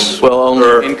comments. will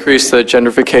only increase the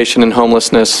gentrification and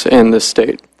homelessness in this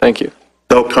state. Thank you.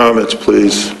 No comments,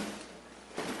 please.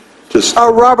 Just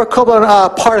Robert Copeland,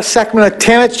 part of Sacramento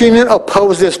Tenants Union,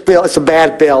 oppose this bill. It's a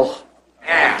bad bill.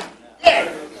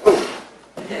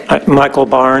 Michael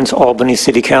Barnes, Albany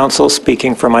City Council,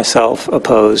 speaking for myself,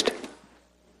 opposed.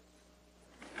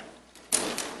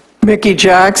 Mickey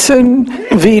Jackson,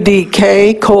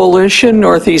 VDK Coalition,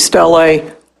 Northeast LA,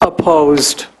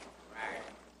 opposed.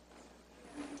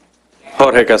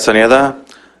 Jorge Castaneda,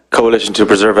 Coalition to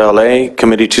Preserve LA,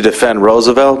 Committee to Defend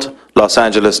Roosevelt, Los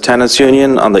Angeles Tenants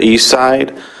Union on the east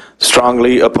side,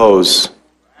 strongly oppose.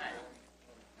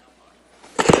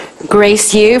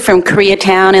 Grace Yu from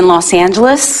Koreatown in Los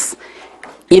Angeles.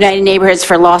 United Neighborhoods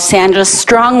for Los Angeles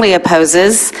strongly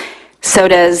opposes. So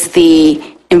does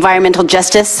the Environmental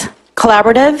Justice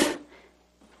Collaborative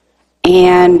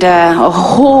and a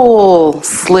whole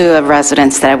slew of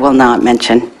residents that I will not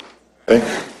mention.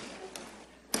 Okay.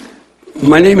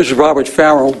 My name is Robert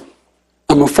Farrell.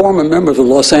 I'm a former member of the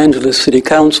Los Angeles City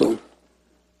Council.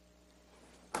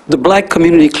 The Black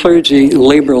Community Clergy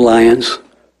Labor Alliance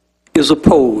is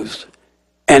opposed.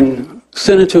 And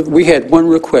Senator, we had one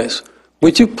request.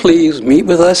 Would you please meet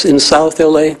with us in South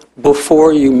LA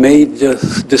before you made the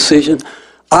decision?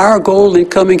 Our goal in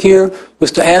coming here was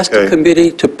to ask the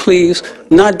committee to please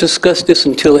not discuss this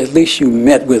until at least you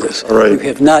met with us. All right. You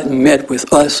have not met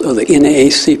with us or the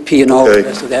NAACP and all the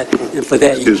rest of that, and for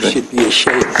that you should be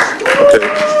ashamed.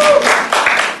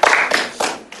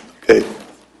 Okay.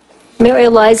 Mary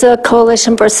Eliza,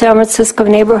 Coalition for San Francisco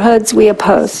Neighborhoods, we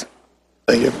oppose.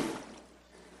 Thank you.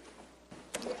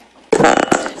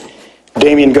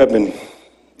 Damian Goodman,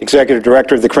 Executive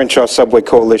Director of the Crenshaw Subway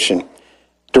Coalition,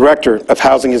 Director of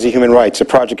Housing is a Human Rights, a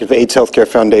project of the AIDS Healthcare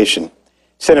Foundation.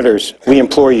 Senators, we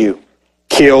implore you,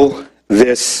 kill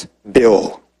this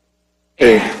bill.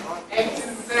 Okay.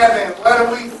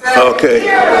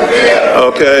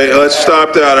 Okay, let's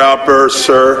stop that outburst,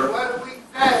 sir.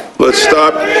 Let's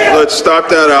stop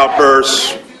that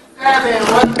outburst.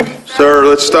 Sir,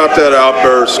 let's stop that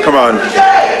outburst. Come on.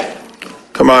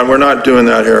 Come on, we're not doing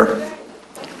that here.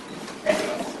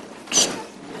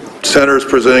 Senator's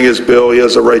presenting his bill. He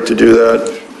has a right to do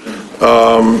that.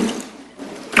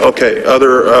 Okay,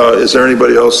 is there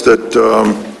anybody else that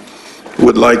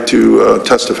would like to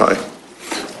testify?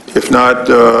 If not,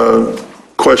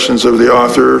 questions of the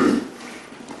author.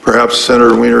 Perhaps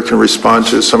Senator Wiener can respond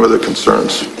to some of the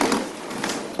concerns.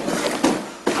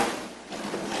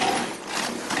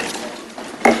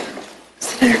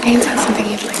 Senator Gaines has something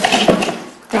he'd like to add.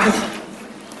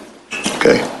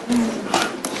 Okay.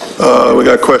 We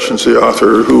got questions to the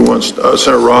author. Who wants?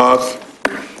 Senator Roth?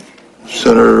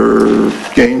 Senator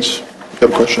Gaines? You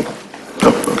have a question? No?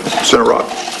 Okay. Senator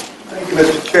Roth. Thank you,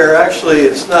 Mr. Chair. Actually,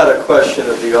 it's not a question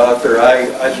of the author.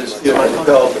 I just feel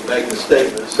compelled to make a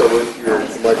statement. So if you're...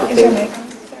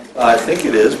 I think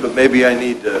it is, but maybe I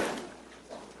need to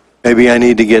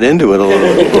get into it a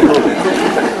little bit.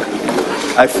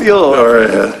 I feel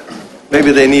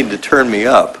maybe they need to turn me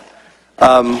up.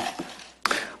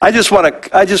 I just want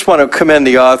to commend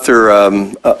the author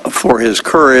for his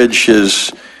courage,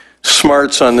 his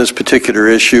smarts on this particular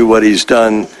issue, what he's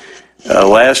done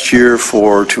last year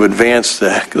to advance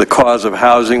the cause of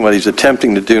housing, what he's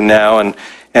attempting to do now, and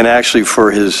actually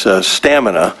for his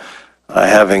stamina,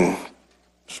 having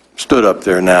stood up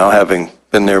there now, having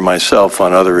been there myself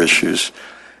on other issues.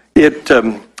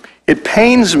 It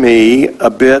pains me a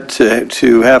bit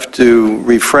to have to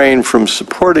refrain from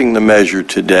supporting the measure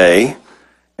today.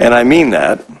 And I mean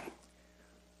that,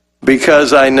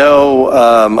 because I know,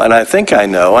 and I think I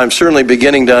know, I'm certainly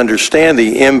beginning to understand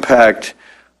the impact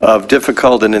of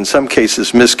difficult and in some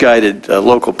cases misguided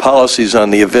local policies on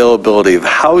the availability of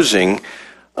housing,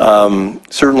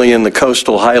 certainly in the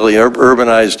coastal, highly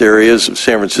urbanized areas of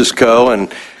San Francisco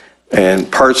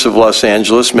and parts of Los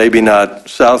Angeles, maybe not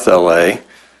South LA.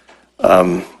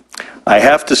 I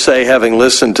have to say, having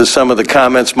listened to some of the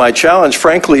comments, my challenge,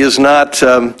 frankly, is not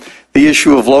the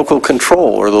issue of local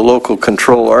control or the local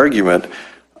control argument.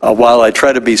 While I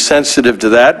try to be sensitive to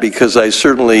that, because I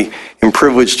certainly am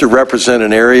privileged to represent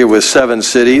an area with 7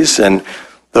 cities, and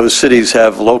those cities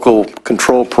have local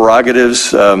control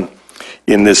prerogatives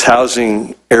in this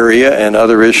housing area and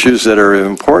other issues that are of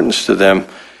importance to them.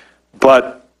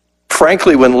 But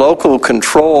frankly, when local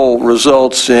control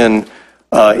results in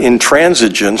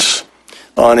intransigence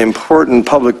on important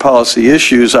public policy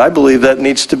issues, I believe that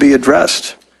needs to be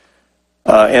addressed.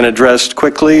 and addressed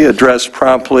quickly, addressed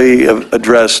promptly,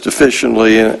 addressed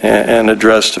efficiently, and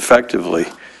addressed effectively.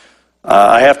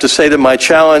 I have to say that my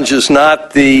challenge is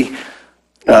not the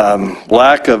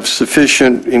lack of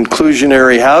sufficient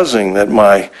inclusionary housing that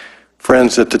my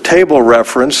friends at the table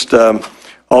referenced,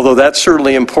 although that's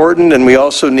certainly important, and we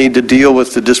also need to deal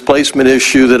with the displacement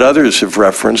issue that others have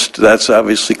referenced. That's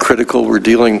obviously critical. We're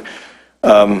dealing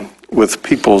with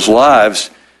people's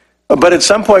lives. But at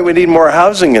some point, we need more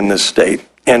housing in this state.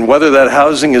 And whether that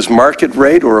housing is market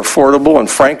rate or affordable, and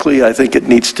frankly, I think it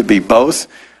needs to be both,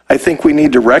 I think we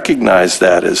need to recognize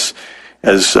that as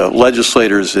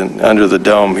legislators under the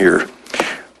dome here.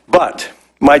 But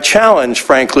my challenge,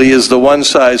 frankly, is the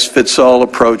one-size-fits-all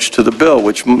approach to the bill,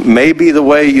 which may be the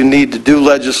way you need to do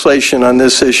legislation on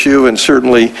this issue, and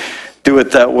certainly do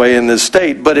it that way in this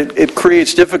state, but it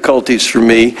creates difficulties for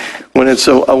me when it's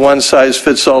a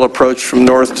one-size-fits-all approach from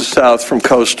north to south, from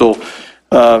coastal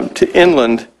to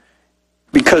inland,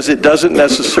 because it doesn't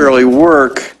necessarily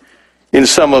work in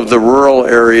some of the rural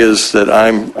areas that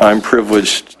I'm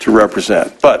privileged to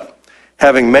represent. But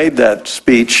having made that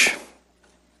speech,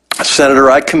 Senator,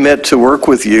 I commit to work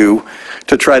with you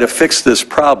to try to fix this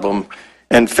problem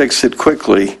and fix it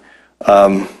quickly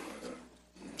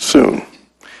soon.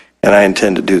 And I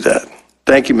intend to do that.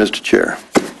 Thank you, Mr. Chair.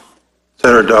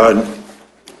 Senator Dodd.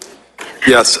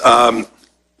 Yes, I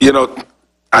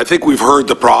think we've heard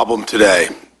the problem today.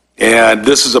 And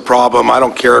this is a problem, I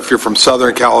don't care if you're from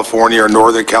Southern California or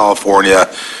Northern California,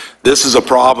 this is a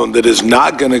problem that is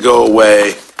not going to go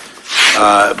away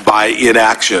by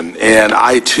inaction. And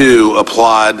I, too,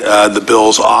 applaud the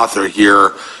bill's author here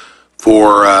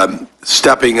for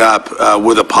stepping up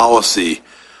with a policy.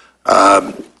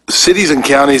 Cities and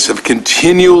counties have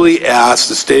continually asked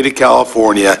the state of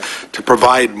California to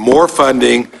provide more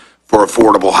funding for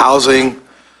affordable housing.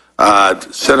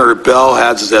 Senator Bell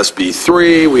has his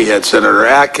SB3. We had Senator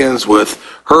Atkins with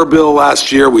her bill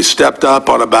last year. We stepped up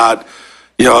on about,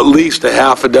 at least a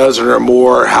half a dozen or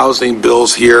more housing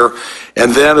bills here.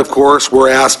 And then, of course, we're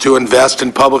asked to invest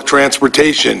in public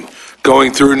transportation,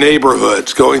 going through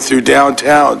neighborhoods, going through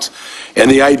downtowns. And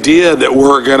the idea that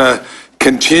we're going to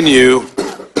continue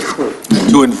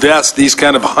to invest these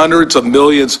kind of hundreds of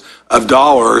millions of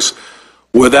dollars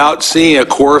without seeing a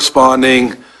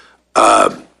corresponding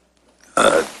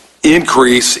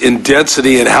increase in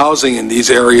density and housing in these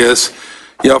areas,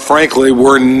 frankly,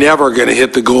 we're never going to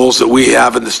hit the goals that we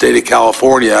have in the state of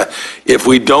California if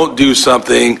we don't do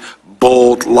something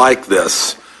bold like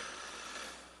this.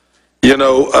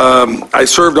 I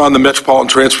served on the Metropolitan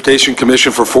Transportation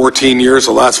Commission for 14 years,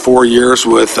 the last 4 years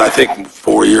with,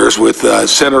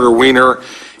 Senator Wiener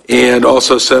and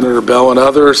also Senator Bell and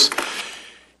others.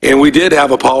 And we did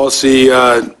have a policy,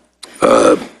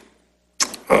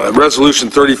 Resolution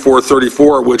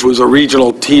 3434, which was a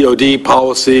regional TOD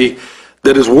policy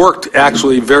that has worked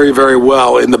actually very, very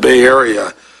well in the Bay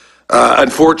Area. Not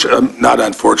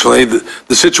unfortunately,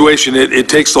 the situation, it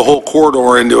takes the whole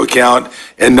corridor into account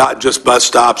and not just bus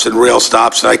stops and rail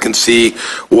stops. And I can see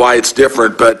why it's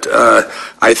different, but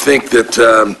I think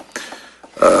that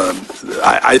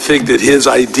his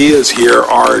ideas here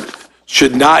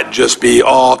should not just be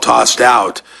all tossed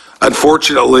out.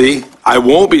 Unfortunately, I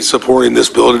won't be supporting this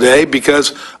bill today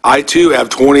because I too have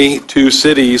 22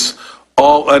 cities,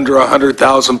 all under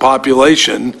 100,000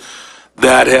 population,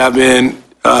 that have been,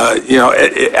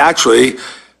 actually,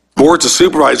 boards of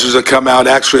supervisors have come out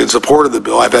actually in support of the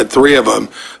bill. I've had 3 of them,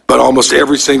 but almost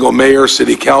every single mayor,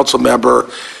 city council member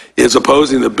is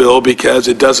opposing the bill because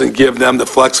it doesn't give them the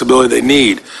flexibility they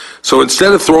need. So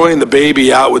instead of throwing the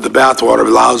baby out with the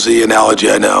bathwater, lousy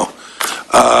analogy, I know,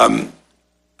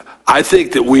 I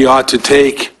think that we ought to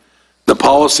take the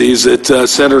policies that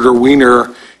Senator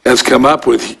Wiener has come up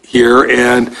with here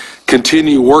and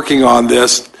continue working on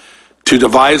this to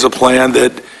devise a plan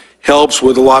that helps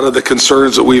with a lot of the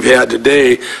concerns that we've had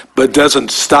today, but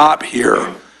doesn't stop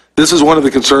here. This is one of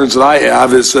the concerns that I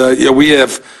have is, we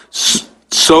have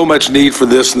so much need for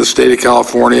this in the state of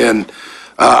California, and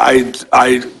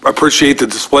I appreciate the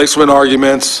displacement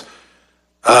arguments,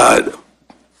 but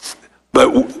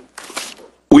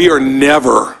we are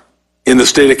never in the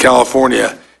state of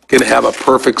California going to have a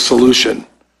perfect solution.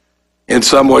 In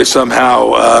some way,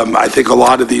 somehow, I think a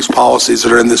lot of these policies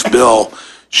that are in this bill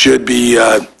should be,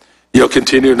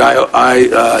 continued.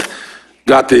 I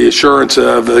got the assurance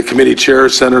of the committee chair,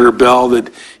 Senator Bell,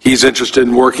 that he's interested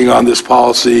in working on this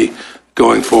policy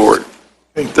going forward.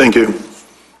 Thank you.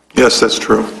 Yes, that's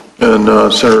true.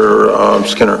 And Senator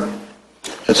Skinner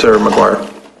and Senator McGuire.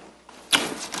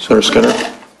 Senator Skinner.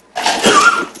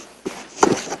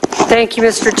 Thank you,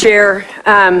 Mr. Chair.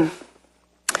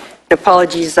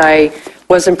 Apologies, I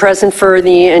Wasn't present for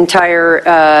the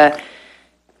entire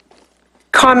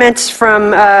comments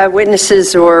from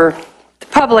witnesses or the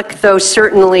public, though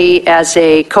certainly as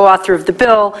a co-author of the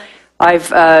bill, I've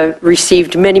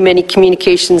received many, many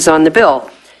communications on the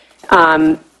bill.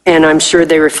 And I'm sure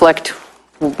they reflect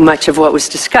much of what was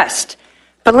discussed.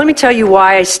 But let me tell you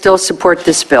why I still support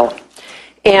this bill.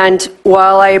 And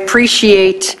while I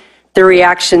appreciate the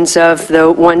reactions of the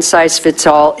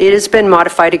one-size-fits-all, it has been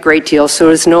modified a great deal, so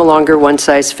it is no longer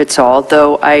one-size-fits-all,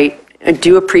 though I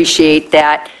do appreciate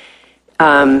that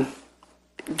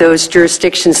those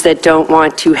jurisdictions that don't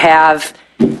want to have,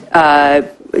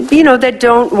 that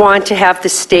don't want to have the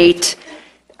state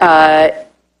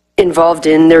involved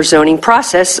in their zoning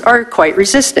process are quite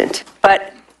resistant.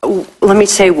 But let me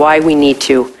say why we need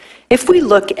to. If we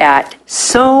look at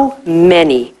so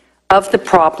many of the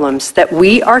problems that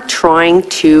we are trying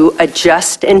to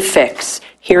adjust and fix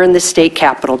here in the state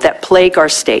capitol that plague our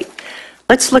state,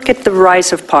 let's look at the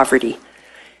rise of poverty.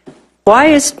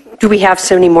 Why do we have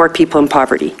so many more people in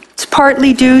poverty? It's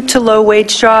partly due to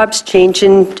low-wage jobs, change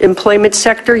in employment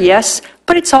sector, yes,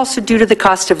 but it's also due to the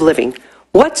cost of living.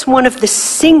 What's one of the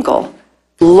single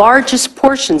largest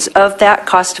portions of that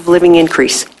cost of living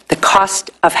increase? The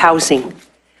cost of housing.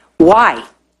 Why?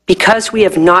 Because we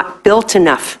have not built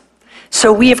enough.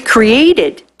 So we have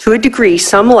created, to a degree,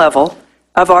 some level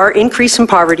of our increase in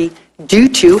poverty due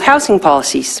to housing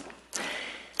policies.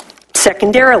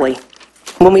 Secondarily,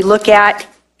 when we look at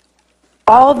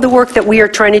all of the work that we are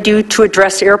trying to do to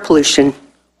address air pollution,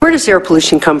 where does air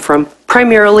pollution come from?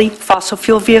 Primarily fossil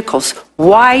fuel vehicles.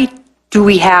 Why do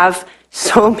we have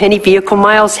so many vehicle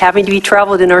miles having to be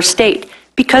traveled in our state?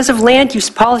 Because of land use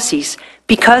policies,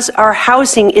 because our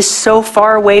housing is so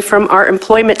far away from our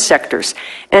employment sectors.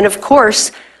 And of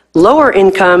course, lower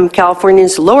income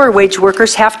Californians, lower wage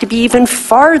workers have to be even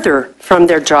farther from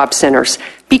their job centers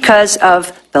because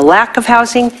of the lack of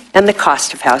housing and the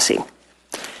cost of housing.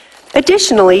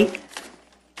 Additionally,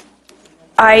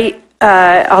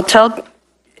 I'll tell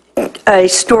a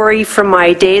story from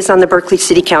my days on the Berkeley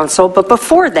City Council, but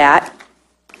before that,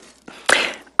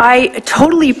 I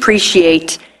totally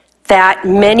appreciate that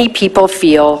many people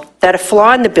feel that a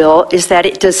flaw in the bill is that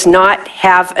it does not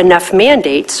have enough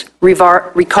mandates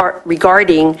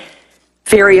regarding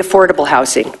very affordable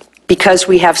housing, because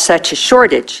we have such a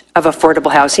shortage of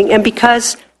affordable housing and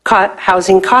because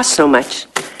housing costs so much.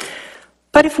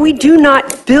 But if we do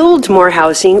not build more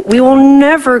housing, we will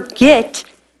never get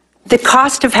the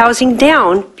cost of housing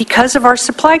down because of our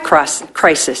supply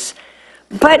crisis.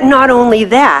 But not only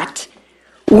that,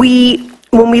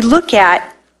 when we look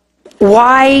at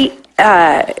why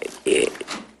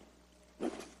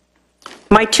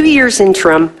my 2 years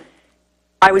interim,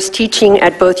 I was teaching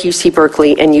at both UC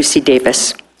Berkeley and UC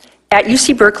Davis. At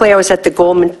UC Berkeley, I was at the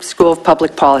Goldman School of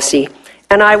Public Policy,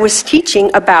 and I was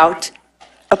teaching about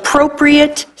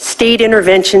appropriate state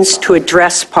interventions to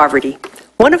address poverty.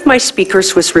 One of my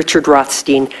speakers was Richard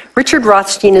Rothstein. Richard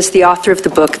Rothstein is the author of the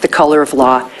book, The Color of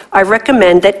Law. I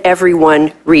recommend that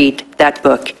everyone read that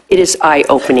book. It is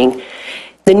eye-opening.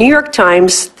 The New York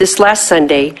Times, this last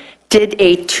Sunday, did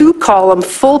a 2-column,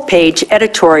 full-page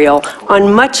editorial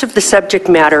on much of the subject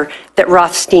matter that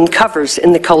Rothstein covers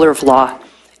in The Color of Law.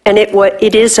 And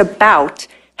it is about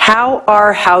how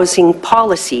our housing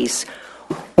policies,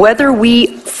 whether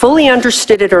we fully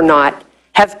understood it or not,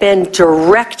 have been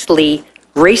directly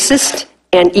racist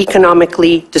and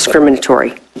economically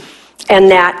discriminatory.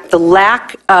 And that the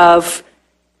lack of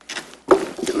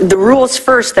the rules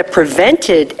first that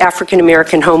prevented African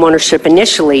American homeownership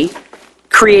initially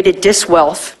created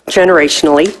diswealth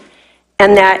generationally,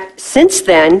 and that since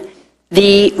then,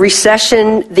 the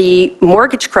recession, the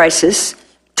mortgage crisis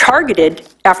targeted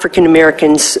African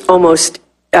Americans almost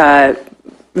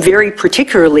very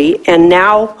particularly, and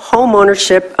now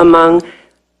homeownership among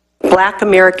Black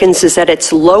Americans is at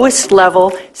its lowest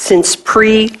level since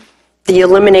the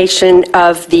elimination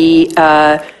of the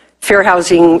fair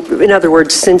housing, in other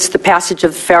words, since the passage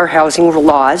of the fair housing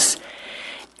laws.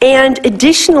 And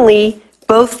additionally,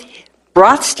 both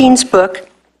Rothstein's book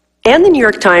and the New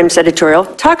York Times editorial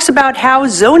talks about how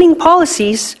zoning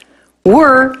policies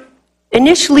were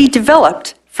initially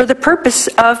developed for the purpose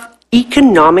of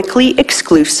economically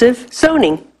exclusive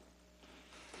zoning.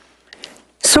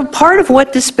 So part of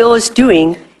what this bill is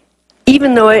doing,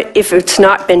 even though if it's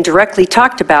not been directly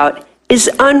talked about,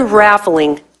 is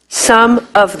unraveling some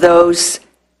of those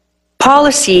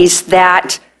policies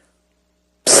that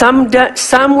some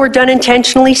were done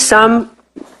intentionally, some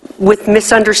with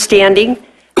misunderstanding,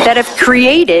 that have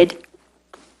created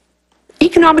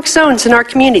economic zones in our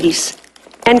communities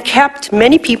and kept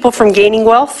many people from gaining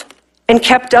wealth and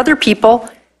kept other people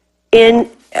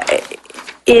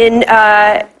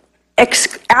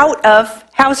out of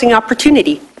housing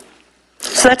opportunity.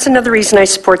 So that's another reason I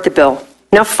support the bill.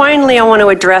 Now, finally, I want to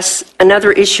address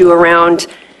another issue around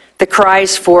the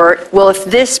cries for, well, if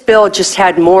this bill just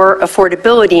had more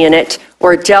affordability in it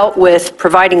or dealt with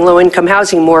providing low-income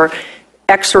housing more,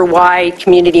 X or Y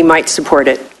community might support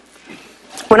it.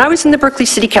 When I was in the Berkeley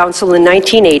City Council in the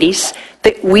 1980s,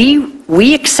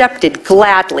 we accepted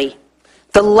gladly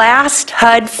the last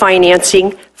HUD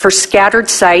financing for scattered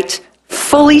site,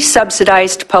 fully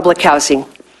subsidized public housing.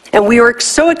 And we were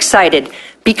so excited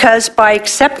because by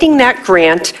accepting that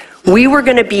grant, we were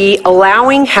going to be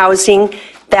allowing housing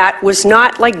that was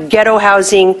not like ghetto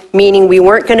housing, meaning we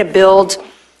weren't going to build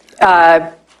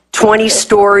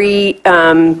 20-story,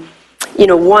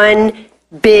 one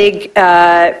big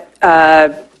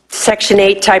Section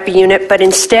 8 type of unit, but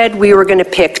instead we were going to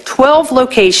pick 12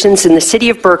 locations in the city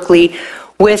of Berkeley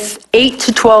with 8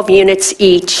 to 12 units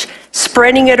each,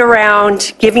 spreading it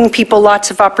around, giving people lots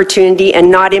of opportunity,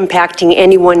 and not impacting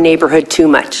any one neighborhood too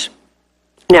much.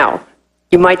 Now,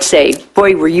 you might say,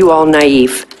 boy, were you all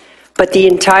naive. But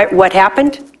what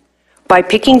happened? By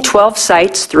picking 12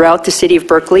 sites throughout the city of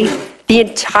Berkeley, the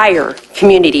entire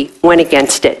community went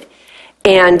against it.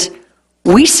 And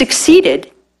we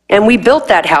succeeded, and we built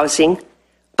that housing,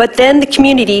 but then the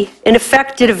community, in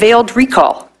effect, did a veiled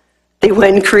recall. They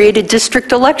went and created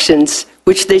district elections,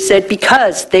 which they said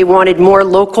because they wanted more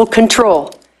local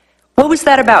control. What was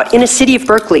that about in a city of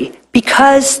Berkeley?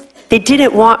 Because they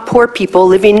didn't want poor people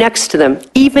living next to them,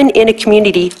 even in a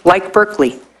community like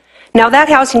Berkeley. Now that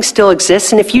housing still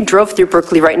exists, and if you drove through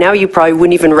Berkeley right now, you probably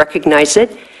wouldn't even recognize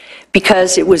it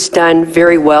because it was done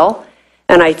very well.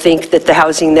 And I think that the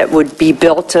housing that would be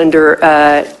built under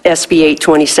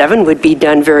SB827 would be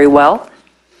done very well.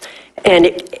 And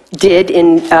it did,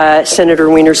 in Senator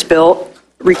Wiener's bill,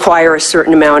 require a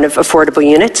certain amount of affordable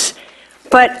units.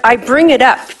 But I bring it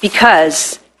up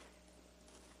because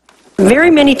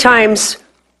very many times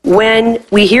when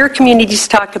we hear communities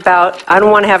talk about, I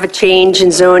don't want to have a change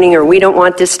in zoning, or we don't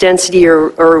want this density,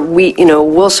 or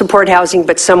we'll support housing,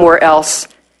 but somewhere else,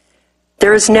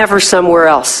 there is never somewhere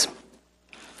else.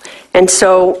 And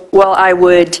so, while I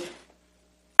would,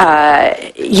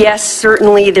 yes,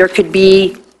 certainly there could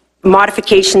be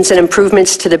modifications and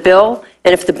improvements to the bill,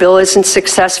 and if the bill isn't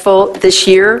successful this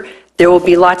year, there will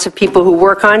be lots of people who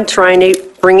work on trying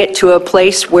to bring it to a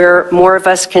place where more of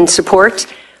us can support.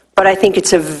 But I think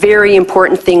it's a very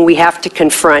important thing we have to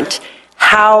confront,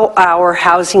 how our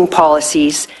housing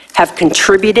policies have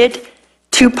contributed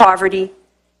to poverty,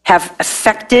 have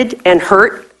affected and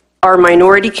hurt our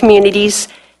minority communities,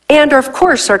 and of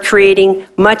course are creating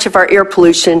much of our air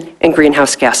pollution and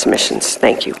greenhouse gas emissions.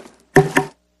 Thank you.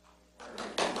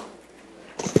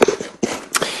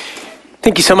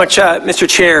 Thank you so much, Mr.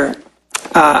 Chair.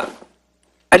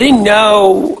 I didn't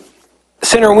know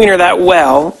Senator Wiener that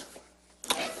well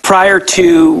prior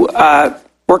to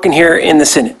working here in the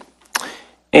Senate.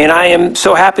 And I am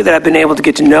so happy that I've been able to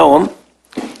get to know him.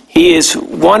 He is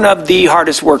one of the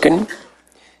hardest working.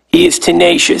 He is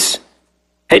tenacious,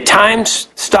 at times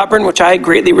stubborn, which I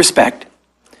greatly respect.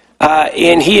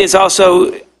 And he is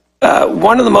also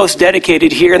one of the most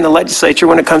dedicated here in the legislature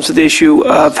when it comes to the issue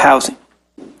of housing.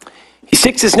 He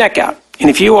sticks his neck out. And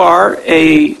if you are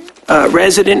a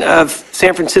resident of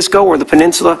San Francisco or the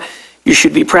Peninsula, you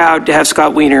should be proud to have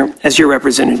Scott Wiener as your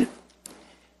representative.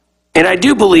 And I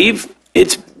do believe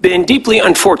it's been deeply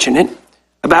unfortunate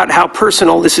about how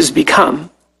personal this has become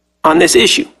on this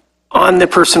issue, on the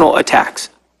personal attacks.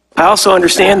 I also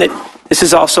understand that this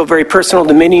is also very personal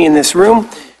to many in this room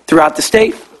throughout the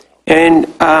state, and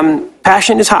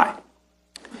passion is high.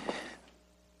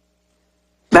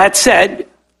 That said,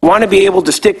 I want to be able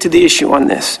to stick to the issue on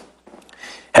this.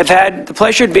 Have had the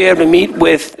pleasure to be able to meet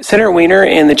with Senator Wiener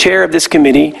and the chair of this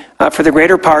committee for the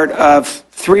greater part of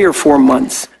 3 or 4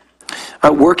 months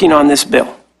working on this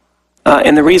bill.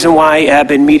 And the reason why I've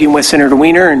been meeting with Senator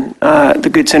Wiener and the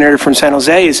good senator from San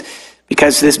Jose is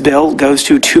because this bill goes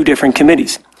to 2 different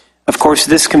committees. Of course,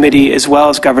 this committee, as well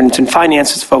as Governance and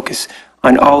Finances, focus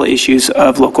on all issues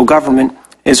of local government,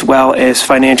 as well as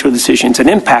financial decisions that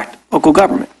impact local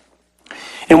government.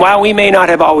 And while we may not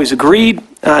have always agreed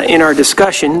in our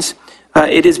discussions,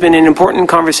 it has been an important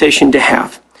conversation to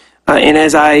have. And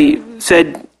as I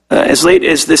said as late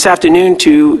as this afternoon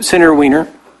to Senator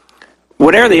Wiener,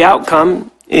 whatever the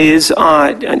outcome is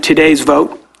on today's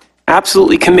vote,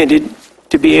 absolutely committed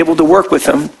to be able to work with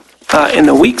them in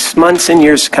the weeks, months, and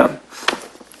years to come.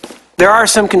 There are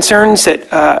some concerns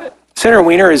that Senator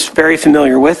Wiener is very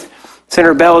familiar with,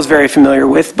 Senator Bell is very familiar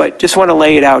with, but just want to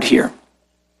lay it out here.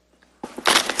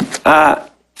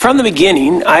 From From the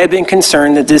beginning, I have been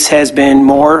concerned that this has been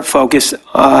more focused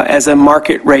as a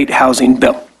market rate housing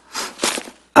bill.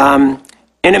 And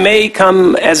it may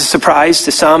come as a surprise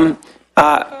to some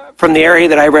from the area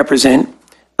that I represent,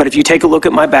 but if you take a look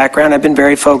at my background, I've been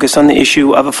very focused on the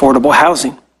issue of affordable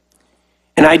housing.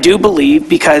 And I do believe,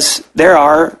 because there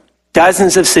are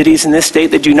dozens of cities in this state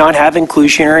that do not have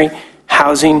inclusionary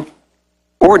housing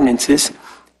ordinances,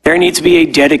 there needs to be a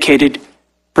dedicated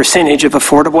percentage of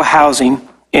affordable housing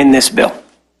in this bill.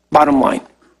 Bottom line.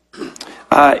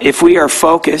 If we are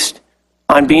focused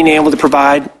on being able to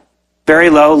provide very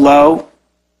low,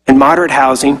 and moderate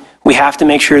housing, we have to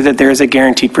make sure that there is a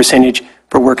guaranteed percentage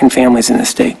for working families in the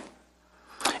state.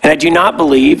 And I do not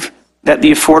believe that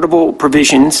the affordable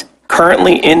provisions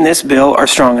currently in this bill are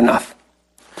strong enough.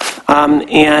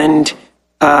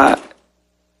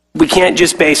 We can't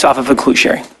just base off of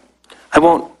inclusionary. I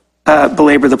won't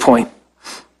belabor the point.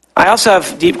 I also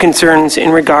have deep concerns in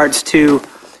regards to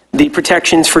the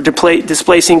protections for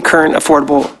displacing current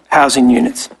affordable housing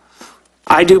units.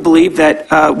 I do believe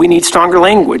that we need stronger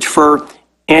language for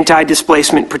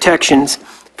anti-displacement protections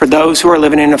for those who are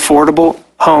living in affordable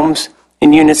homes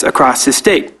and units across the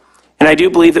state. And I do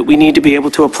believe that we need to be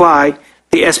able to apply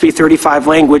the SB35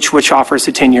 language, which offers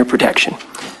a 10-year protection.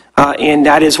 And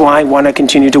that is why I want to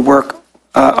continue to work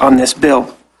on this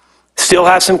bill. Still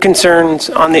have some concerns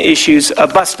on the issues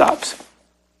of bus stops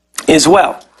as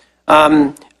well.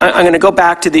 I'm going to go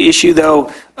back to the issue,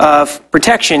 though, of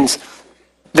protections.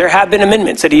 There have been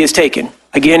amendments that he has taken.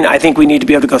 Again, I think we need to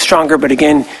be able to go stronger, but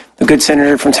again, the good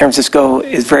senator from San Francisco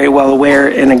is very well aware,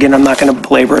 and again, I'm not going to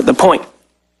belabor the point.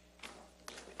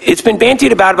 It's been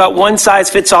bandied about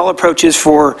one-size-fits-all approaches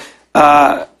for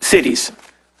cities.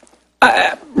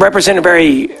 Represent a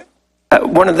very,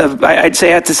 one of the, I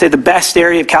have to say, the best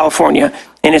area of California,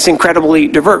 and it's incredibly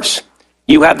diverse.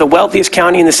 You have the wealthiest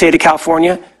county in the state of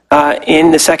California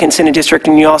in the 2nd Senate District,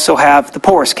 and you also have the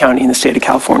poorest county in the state of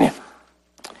California.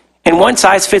 And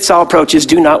one-size-fits-all approaches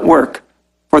do not work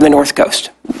for the North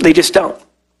Coast. They just don't.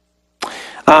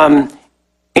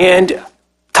 And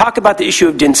talk about the issue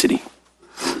of density.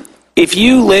 If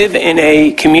you live in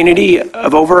a community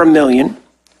of over 1 million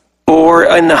or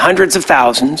in the hundreds of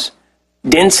thousands,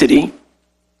 density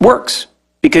works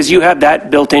because you have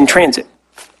that built-in transit.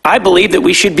 I believe that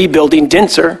we should be building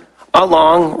denser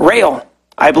along rail.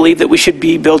 I believe that we should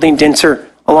be building denser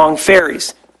along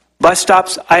ferries. Bus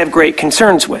stops, I have great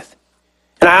concerns with.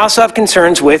 And I also have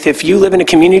concerns with if you live in a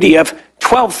community of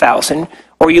 12,000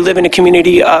 or you live in a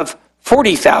community of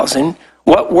 40,000,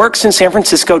 what works in San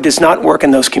Francisco does not work in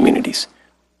those communities.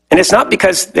 And it's not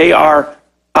because they are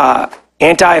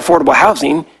anti-affordable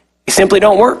housing, they simply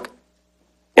don't work.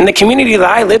 In the community that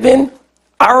I live in,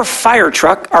 our fire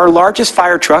truck, our largest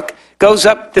fire truck, goes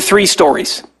up to 3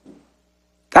 stories.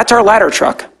 That's our ladder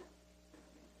truck.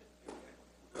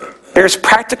 There's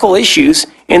practical issues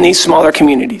in these smaller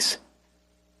communities.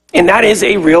 And that is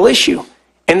a real issue.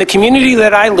 In the community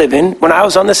that I live in, when I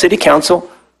was on the city council,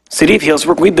 City of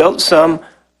Healdsburg, we built some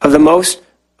of the most,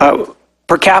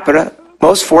 per capita,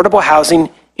 most affordable housing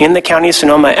in the county of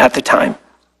Sonoma at the time.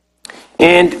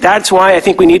 And that's why I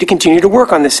think we need to continue to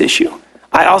work on this issue.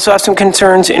 I also have some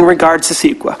concerns in regards to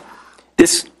CEQA.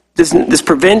 This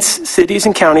prevents cities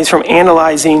and counties from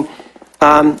analyzing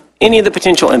any of the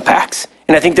potential impacts.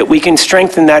 And I think that we can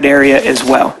strengthen that area as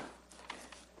well.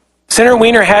 Senator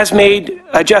Wiener has made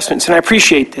adjustments, and I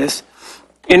appreciate this,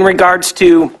 in regards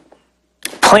to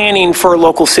planning for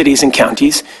local cities and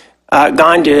counties,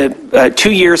 gone to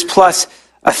 2 years plus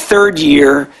a 3rd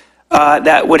year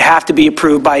that would have to be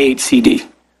approved by HCD.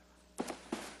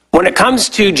 When it comes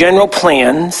to general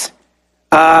plans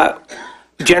are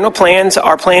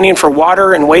planning for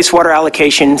water and wastewater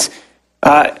allocations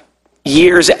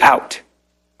years out.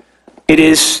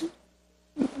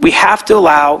 We have to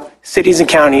allow cities and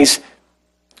counties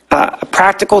a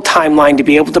practical timeline to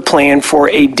be able to plan for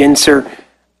a denser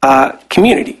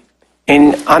community.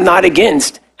 And I'm not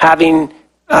against having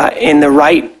in the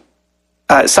right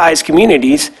size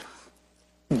communities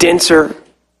denser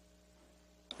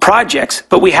projects,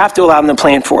 but we have to allow them to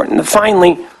plan for it. And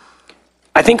finally,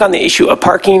 I think on the issue of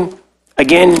parking,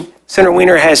 again, Senator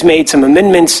Wiener has made some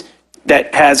amendments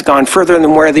that has gone further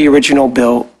than where the original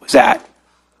bill was at.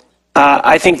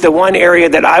 I think the one area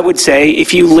that I would say,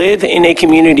 if you live in a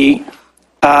community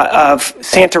of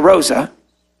Santa Rosa,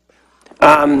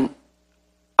 I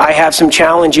have some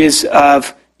challenges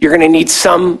of you're going to need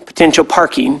some potential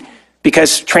parking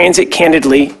because transit,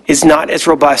 candidly, is not as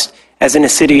robust as in the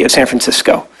city of San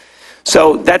Francisco.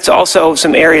 So that's also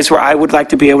some areas where I would like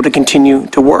to be able to continue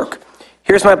to work.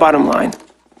 Here's my bottom line.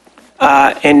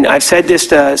 And I've said this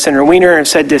to Senator Wiener, I've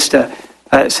said this to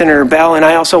Senator Bell, and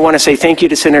I also want to say thank you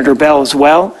to Senator Bell as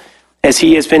well, as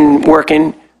he has been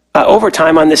working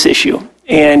overtime on this issue.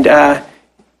 And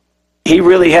he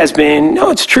really has been, no,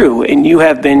 it's true, and you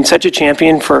have been such a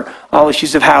champion for all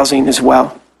issues of housing as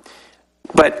well.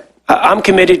 But I'm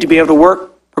committed to be able to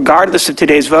work, regardless of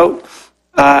today's vote,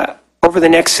 over the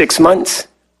next 6 months,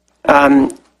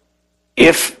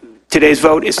 if today's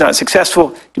vote is not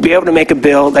successful, to be able to make a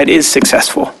bill that is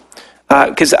successful.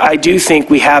 Because I do think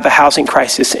we have a housing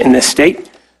crisis in this state,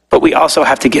 but we also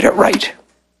have to get it right.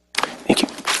 Thank you.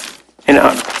 And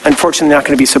unfortunately, not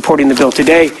going to be supporting the bill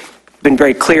today. I've been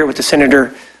very clear with the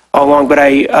senator all along, but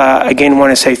I again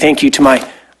want to say thank you to my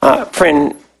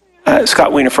friend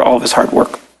Scott Wiener for all of his hard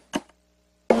work.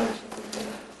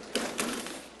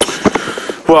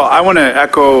 Well, I want to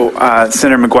echo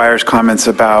Senator McGuire's comments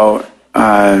about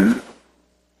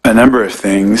a number of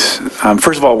things.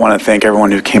 First of all, I want to thank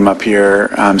everyone who came up here,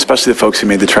 especially the folks who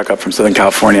made the trek up from Southern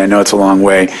California. I know it's a long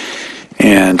way,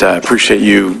 and appreciate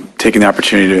you taking the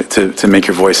opportunity to make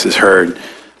your voices heard.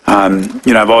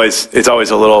 You know, it's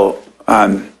always a little,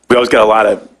 we always get a lot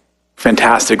of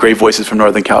fantastic, great voices from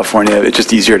Northern California. It's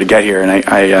just easier to get here, and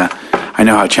I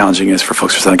know how challenging it is for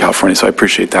folks from Southern California, so I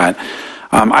appreciate that.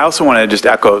 I also want to just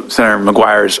echo Senator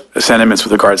McGuire's sentiments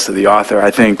with regards to the author.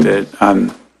 I think that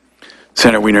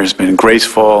Senator Wiener has been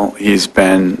graceful. He's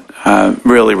been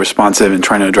really responsive in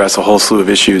trying to address a whole slew of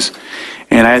issues.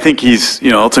 And I think he's,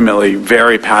 ultimately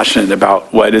very passionate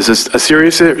about what is a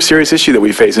serious issue that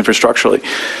we face infrastructurally.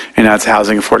 And that's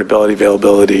housing affordability,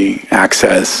 availability,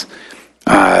 access.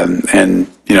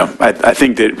 I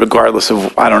think that regardless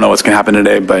of, I don't know what's going to happen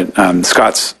today, but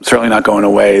Scott's certainly not going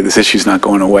away. This issue's not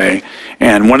going away.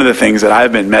 And one of the things that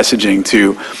I've been messaging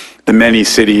to the many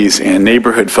cities and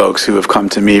neighborhood folks who have come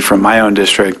to me from my own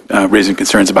district raising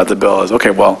concerns about the bill is, okay,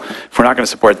 well, if we're not going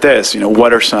to support this,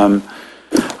 what are some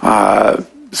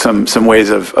ways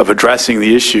of addressing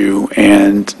the issue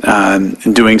and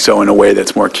doing so in a way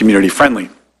that's more community friendly?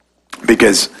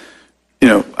 Because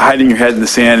hiding your head in the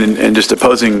sand and just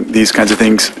opposing these kinds of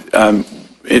things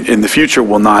in the future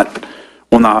will not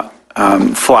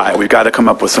fly. We've got to come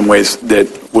up with some ways that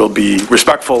will be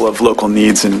respectful of local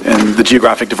needs and the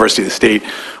geographic diversity of the state,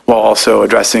 while also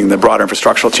addressing the broader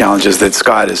infrastructural challenges that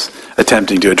Scott is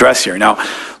attempting to address here. Now,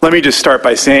 let me just start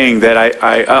by saying that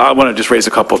I want to just raise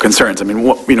a couple of concerns. I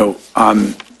mean,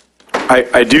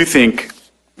 I do think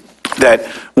that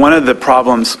one of the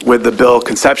problems with the bill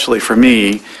conceptually for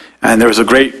me, and there was a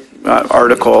great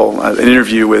article, an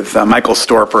interview with Michael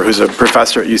Storper, who's a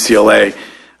professor at UCLA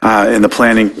in the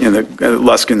planning, in the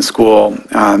Luskin School.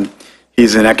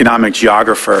 He's an economic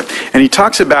geographer. And he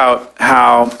talks about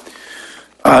how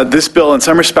this bill, in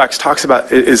some respects, talks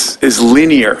about is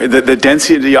linear. The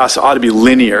density ought to be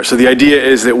linear. So the idea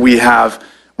is that we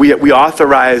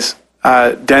authorize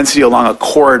density along a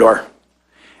corridor.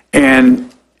 And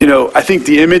I think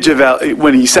the image of,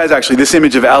 when he says actually this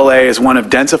image of LA is one of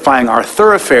densifying our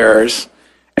thoroughfares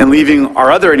and leaving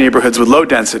our other neighborhoods with low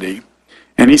density.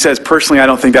 And he says, personally, I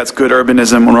don't think that's good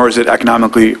urbanism, nor is it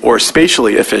economically or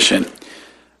spatially efficient.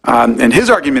 And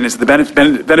his argument is the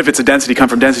benefits of density come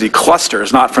from density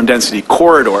clusters, not from density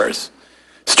corridors.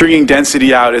 Stringing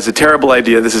density out is a terrible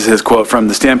idea. This is his quote from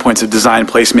the standpoints of design,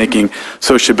 placemaking,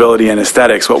 sociability, and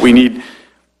aesthetics. What we need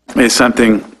is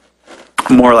something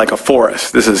more like a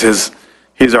forest. This is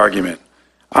his argument.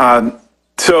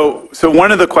 So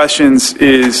one of the questions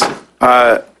is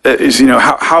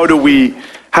how do we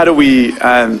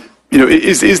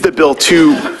is the bill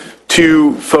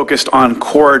too focused on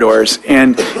corridors?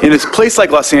 And in a place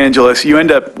like Los Angeles, you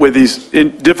end up with these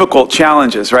difficult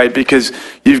challenges, right? Because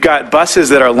you've got buses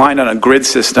that are lined on a grid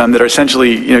system that are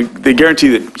essentially, they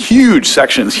guarantee that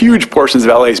huge portions of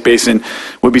LA's basin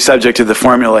would be subject to the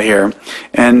formula here.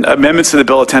 And amendments to the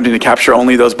bill attempting to capture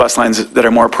only those bus lines that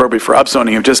are more appropriate for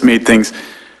upzoning have just made things,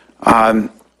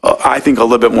 I think, a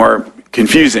little bit more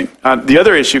confusing. The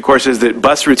other issue, of course, is that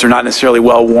bus routes are not necessarily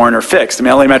well worn or fixed. I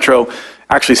mean, LA Metro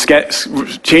actually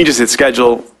changes its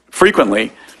schedule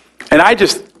frequently. And I,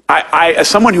 as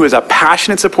someone who is a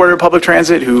passionate supporter of public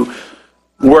transit, who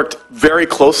worked very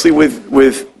closely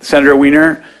with Senator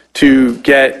Wiener to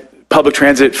get public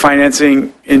transit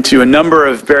financing into a number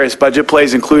of various budget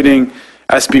plays, including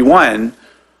SB1,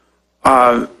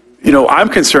 I'm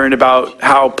concerned about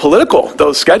how political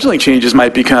those scheduling changes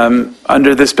might become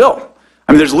under this bill.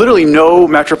 I mean, there's literally no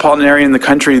metropolitan area in the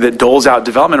country that doles out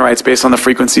development rights based on the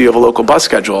frequency of a local bus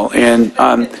schedule. And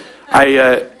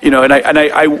I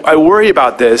worry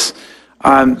about this.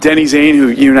 Denny Zane, who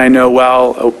you and I know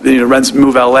well, runs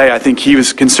Move LA. I think he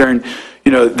was concerned,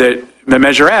 that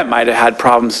Measure M might have had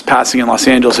problems passing in Los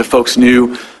Angeles if folks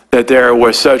knew that there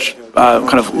was such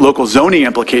kind of local zoning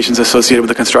implications associated with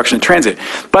the construction of transit.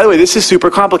 By the way, this is super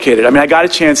complicated. I mean, I got a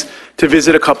chance to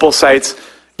visit a couple sites.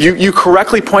 You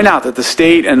correctly point out that the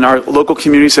state and our local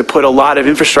communities have put a lot of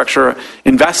infrastructure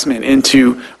investment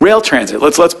into rail transit.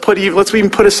 Let's even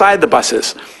put aside the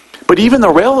buses. But even the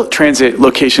rail transit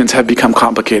locations have become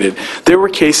complicated. There were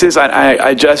cases,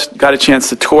 I just got a chance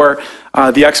to tour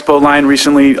the Expo line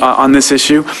recently on this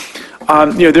issue.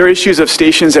 There are issues of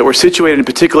stations that were situated in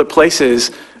particular places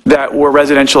that were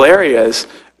residential areas,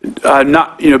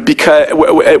 because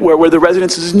where the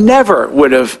residences never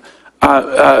would have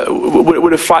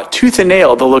fought tooth and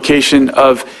nail the location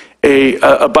of a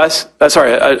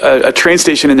train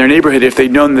station in their neighborhood if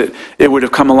they'd known that it would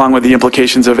have come along with the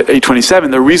implications of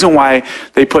 827. The reason why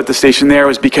they put the station there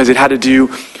was because it had to do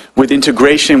with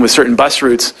integration with certain bus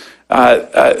routes.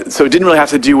 So it didn't really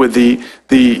have to do with the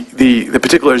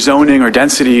particular zoning or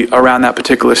density around that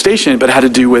particular station, but it had to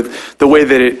do with the way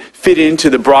that it fit into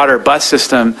the broader bus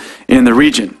system in the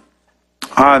region.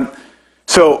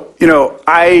 So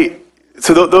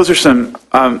those are some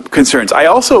concerns. I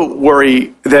also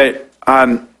worry that,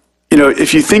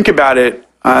 if you think about it,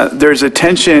 there's a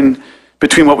tension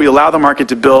between what we allow the market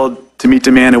to build to meet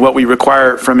demand and what we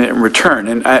require from it in return.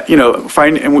 And,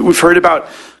 and we've heard about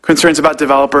concerns about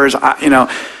developers.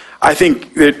 I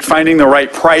think that finding the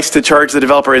right price to charge the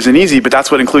developer isn't easy, but that's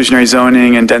what inclusionary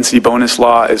zoning and density bonus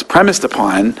law is premised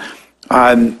upon.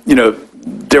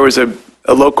 There was a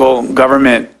local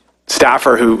government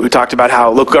staffer who talked about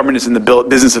how local government is in the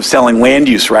business of selling land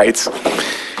use rights,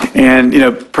 and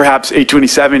perhaps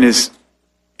 827 is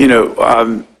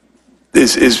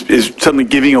suddenly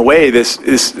giving away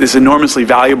this enormously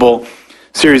valuable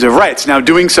series of rights. Now,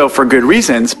 doing so for good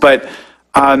reasons, but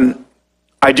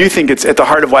I do think it's at the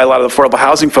heart of why a lot of the affordable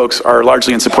housing folks are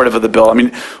largely in support of the bill. I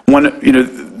mean,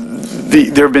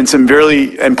 there have been some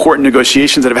very important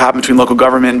negotiations that have happened between local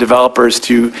government and developers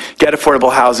to get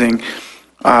affordable housing.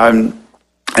 And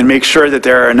make sure that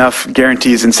there are enough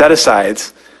guarantees and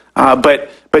set-asides. But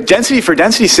density for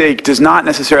density's sake does not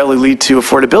necessarily lead to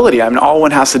affordability. I mean, all one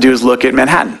has to do is look at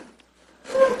Manhattan,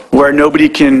 where nobody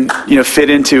can, fit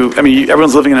into. I mean,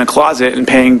 everyone's living in a closet and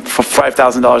paying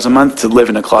 $5,000 a month to live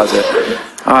in a closet.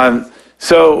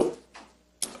 So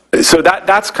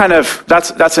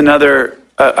that's another,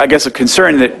 I guess, a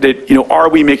concern that are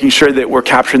we making sure that we're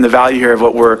capturing the value here of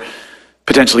what we're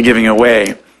potentially giving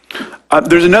away?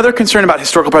 There's another concern about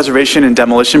historical preservation and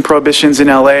demolition prohibitions in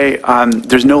LA.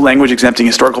 There's no language exempting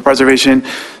historical preservation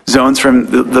zones from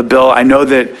the bill. I know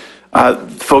that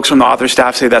folks from the author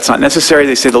staff say that's not necessary.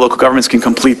 They say the local governments can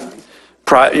completely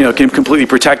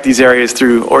protect these areas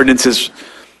through ordinances,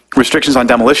 restrictions on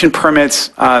demolition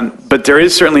permits. But there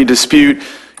is certainly a dispute.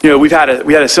 We had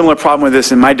a similar problem with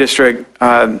this in my district,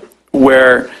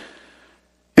 where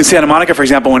in Santa Monica, for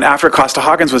example, when after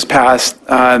Costa-Hawkins was passed,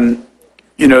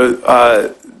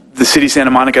 the city of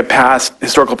Santa Monica passed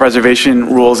historical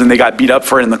preservation rules and they got beat up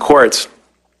for it in the courts.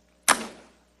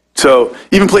 So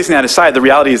even placing that aside, the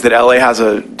reality is that LA has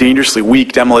a dangerously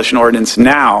weak demolition ordinance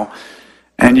now,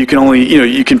 and you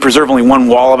can preserve only one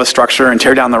wall of a structure and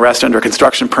tear down the rest under a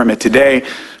construction permit today.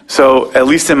 So at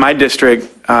least in my district,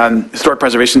 historic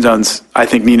preservation zones, I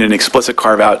think, need an explicit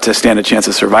carve-out to stand a chance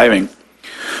of surviving.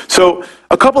 So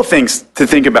a couple things to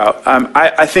think about.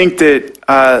 I think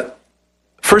that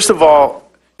first of all,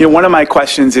 one of my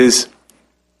questions is,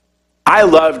 I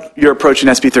loved your approach in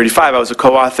SB35. I was a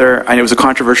co-author, and it was a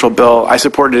controversial bill. I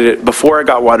supported it before it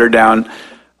got watered down.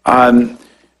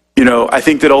 I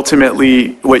think that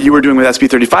ultimately what you were doing with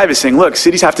SB35 is saying, look,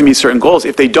 cities have to meet certain goals.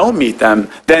 If they don't meet them,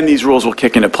 then these rules will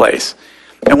kick into place.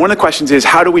 And one of the questions is,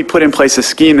 how do we put in place a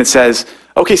scheme that says,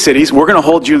 okay, cities, we're going to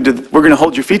hold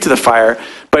your feet to the fire,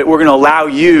 but we're going to allow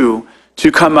you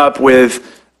to come up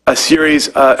with a series,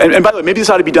 and by the way, maybe this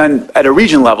ought to be done at a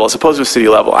region level as opposed to a city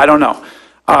level. I don't know.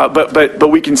 But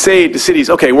we can say to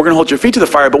cities, okay, we're going to hold your feet to the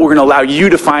fire, but we're going to allow you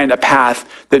to find a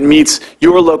path that meets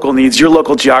your local needs, your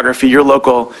local geography, your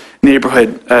local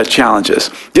neighborhood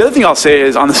challenges. The other thing I'll say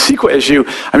is on the CEQA issue,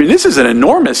 I mean, this is an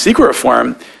enormous CEQA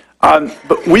reform,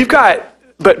 but we've got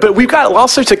all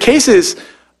sorts of cases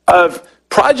of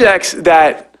projects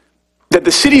that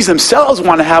the cities themselves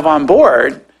want to have on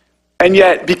board. And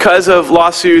yet, because of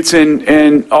lawsuits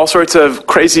and all sorts of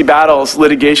crazy battles,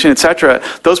 litigation, et cetera,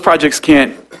 those projects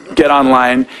can't get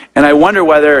online. And I wonder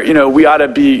whether, we ought to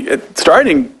be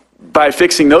starting by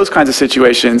fixing those kinds of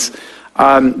situations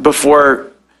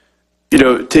before,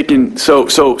 taking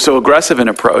so aggressive an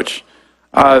approach.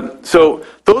 So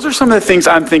those are some of the things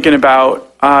I'm thinking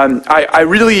about. I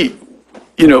really,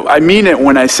 I mean it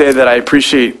when I say that I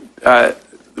appreciate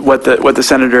what the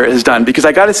senator has done, because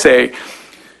I got to say,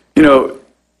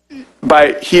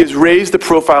 but he has raised the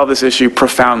profile of this issue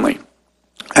profoundly.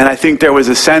 And I think there was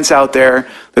a sense out there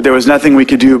that there was nothing we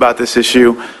could do about this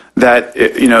issue, that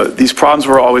these problems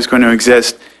were always going to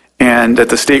exist, and that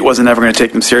the state wasn't ever going to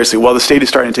take them seriously. Well, the state is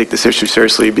starting to take this issue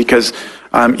seriously, because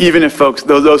even if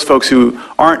those folks who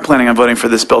aren't planning on voting for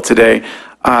this bill today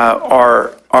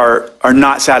are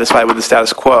not satisfied with the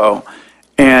status quo,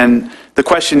 and the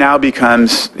question now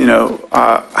becomes,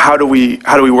 how do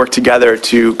we work together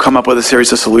to come up with a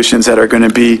series of solutions that are going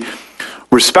to be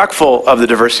respectful of the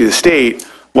diversity of the state,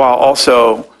 while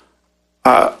also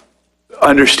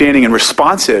understanding and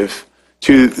responsive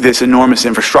to this enormous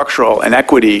infrastructural and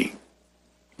equity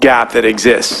gap that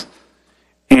exists.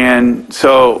 And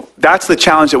so that's the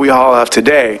challenge that we all have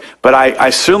today. But I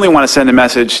certainly want to send a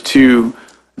message to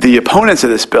the opponents of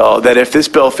this bill that if this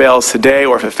bill fails today,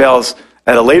 or if it fails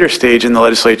at a later stage in the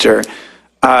legislature,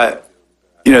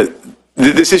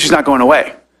 this issue is not going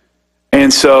away.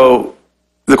 And so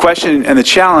the question and the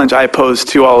challenge I pose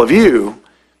to all of you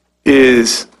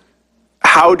is,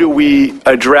 how do we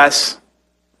address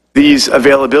these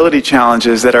availability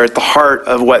challenges that are at the heart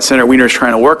of what Senator Wiener is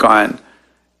trying to work on,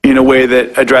 in a way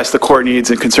that address the core needs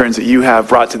and concerns that you have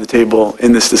brought to the table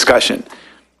in this discussion?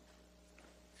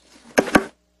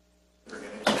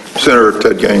 Senator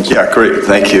Ted Gaines. Yeah, great.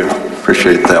 Thank you.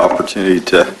 Appreciate the opportunity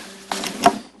to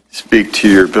speak to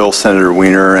your bill, Senator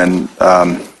Wiener, and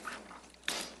I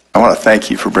want to thank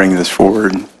you for bringing this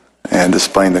forward and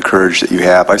displaying the courage that you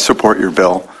have. I support your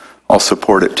bill. I'll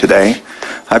support it today.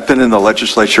 I've been in the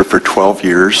legislature for 12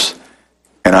 years,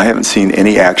 and I haven't seen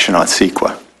any action on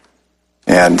CEQA.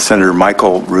 And Senator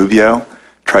Michael Rubio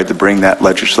tried to bring that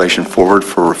legislation forward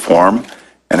for reform,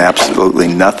 and absolutely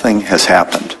nothing has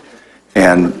happened.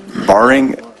 And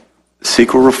barring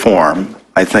CEQA reform,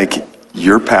 I think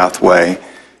your pathway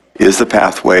is the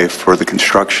pathway for the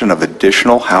construction of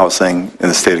additional housing in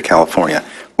the state of California.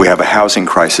 We have a housing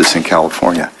crisis in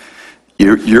California.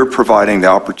 You're providing the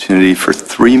opportunity for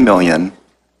 3 million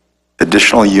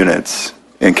additional units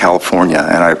in California,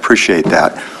 and I appreciate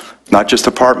that. Not just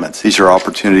apartments. These are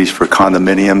opportunities for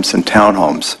condominiums and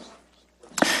townhomes.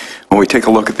 When we take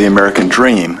a look at the American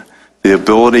dream, the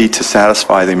ability to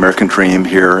satisfy the American dream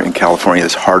here in California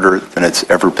is harder than it's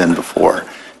ever been before.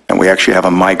 And we actually have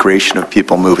a migration of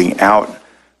people moving out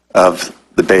of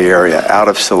the Bay Area, out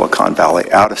of Silicon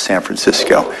Valley, out of San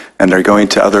Francisco, and they're going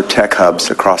to other tech hubs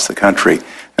across the country.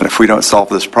 And if we don't solve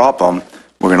this problem,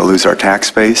 we're going to lose our tax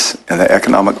base and the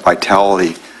economic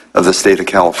vitality of the state of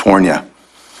California.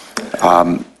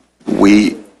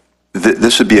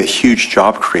 This would be a huge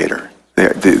job creator,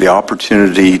 the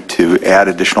opportunity to add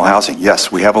additional housing. Yes,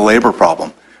 we have a labor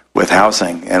problem with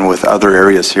housing and with other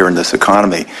areas here in this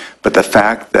economy, but the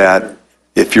fact that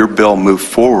if your bill moved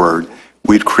forward,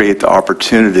 we'd create the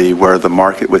opportunity where the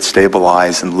market would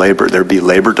stabilize and there'd be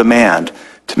labor demand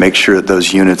to make sure that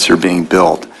those units are being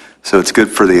built. So it's good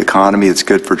for the economy, it's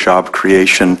good for job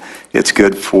creation, it's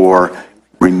good for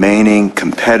remaining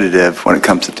competitive when it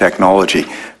comes to technology.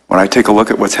 When I take a look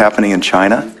at what's happening in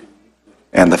China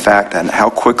and the fact and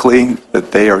how quickly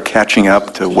that they are catching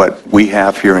up to what we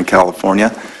have here in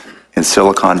California, in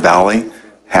Silicon Valley,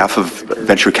 half of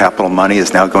venture capital money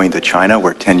is now going to China,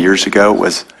 where 10 years ago it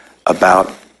was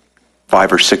about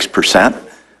 5 or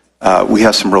 6%. We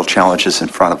have some real challenges in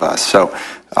front of us. So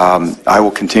I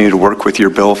will continue to work with your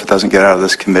bill if it doesn't get out of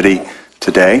this committee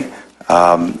today,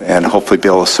 and hopefully be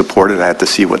able to support it. I have to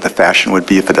see what the fashion would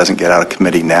be if it doesn't get out of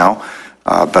committee now,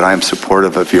 but I am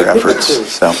supportive of your efforts.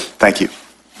 So thank you.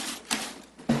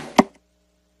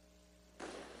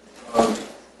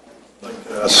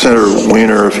 Senator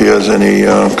Wiener, if he has any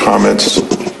comments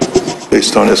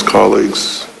based on his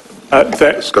colleagues'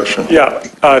 discussion. Yeah,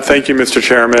 thank you, Mr.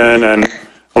 Chairman, and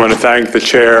I want to thank the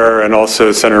chair and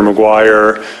also Senator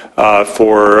McGuire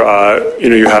for,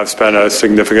 you have spent a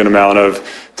significant amount of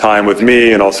time with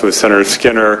me and also with Senator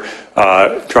Skinner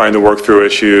trying to work through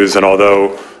issues, and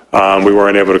although we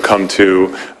weren't able to come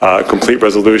to a complete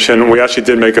resolution, we actually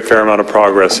did make a fair amount of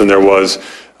progress, and there was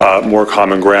more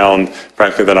common ground,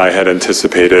 frankly, than I had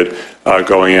anticipated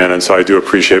going in, and so I do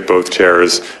appreciate both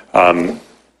chairs'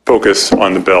 focus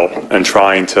on the bill and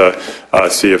trying to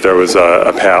see if there was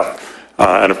a path.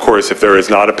 And of course, if there is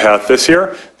not a path this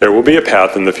year, there will be a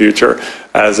path in the future.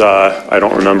 As I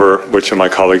don't remember which of my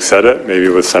colleagues said it, maybe it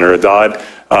was Senator Dodd,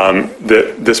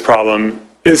 this problem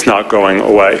is not going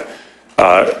away.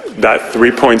 That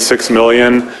 3.6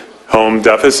 million home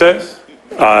deficit,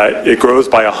 it grows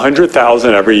by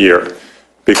 100,000 every year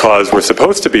because we're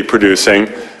supposed to be producing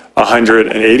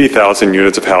 180,000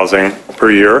 units of housing per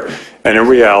year, and in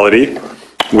reality,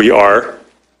 we are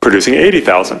producing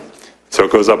 80,000. So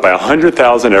it goes up by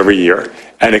 100,000 every year,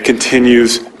 and it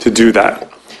continues to do that.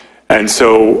 And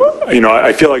so,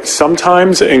 I feel like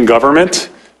sometimes in government,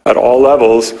 at all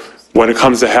levels, when it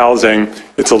comes to housing,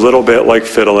 it's a little bit like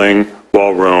fiddling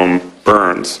while Rome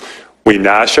burns. We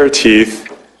gnash our teeth,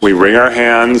 we wring our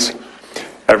hands,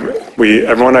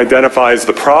 everyone identifies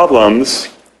the problems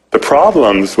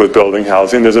with building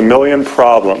housing. There's a million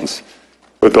problems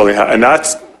with building housing, and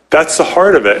that's the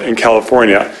heart of it in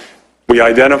California. We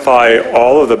identify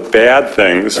all of the bad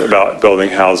things about building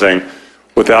housing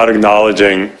without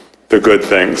acknowledging the good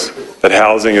things, that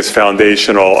housing is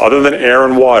foundational. Other than air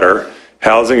and water,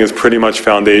 housing is pretty much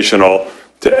foundational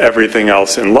to everything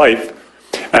else in life.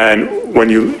 And when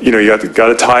you got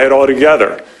to tie it all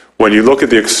together. When you look at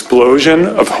the explosion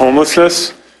of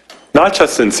homelessness, not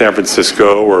just in San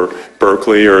Francisco or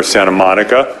Berkeley or Santa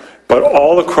Monica, but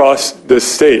all across this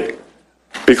state,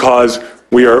 because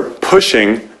we are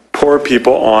pushing poor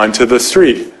people onto the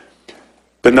street.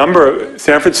 The number of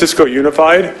San Francisco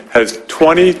Unified has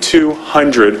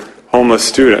 2,200 homeless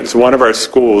students. One of our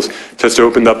schools just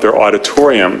opened up their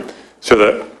auditorium so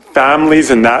that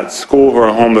families in that school who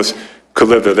are homeless could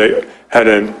live there. They had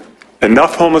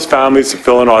enough homeless families to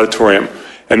fill an auditorium.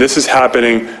 And this is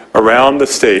happening around the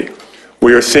state.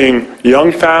 We are seeing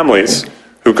young families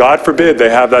who, God forbid,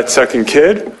 they have that second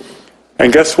kid,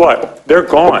 and guess what? They're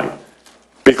gone.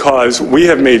 Because we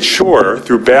have made sure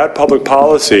through bad public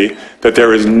policy that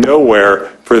there is nowhere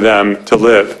for them to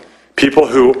live. People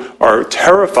who are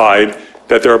terrified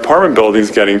that their apartment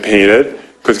building's getting painted,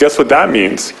 because guess what that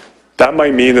means? That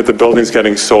might mean that the building's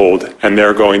getting sold and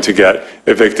they're going to get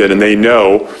evicted. And they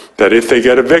know that if they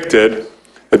get evicted,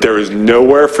 that there is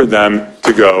nowhere for them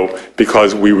to go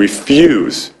because we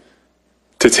refuse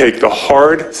to take the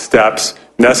hard steps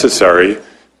necessary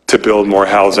to build more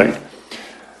housing.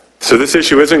 So this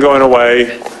issue isn't going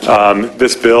away.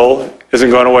 This bill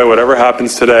isn't going away. Whatever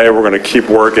happens today, we're going to keep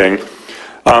working.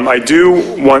 I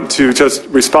do want to just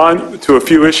respond to a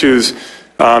few issues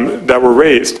that were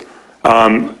raised.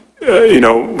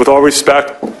 With all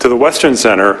respect to the Western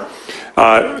Center,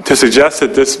 to suggest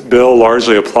that this bill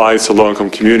largely applies to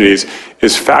low-income communities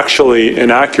is factually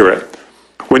inaccurate.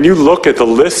 When you look at the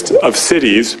list of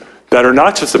cities that are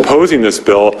not just opposing this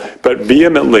bill, but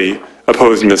vehemently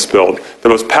opposing this bill. The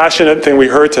most passionate thing we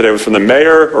heard today was from the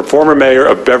mayor or former mayor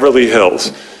of Beverly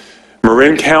Hills,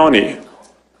 Marin County.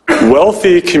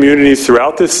 Wealthy communities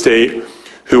throughout this state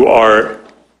who are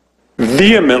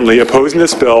vehemently opposing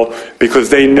this bill because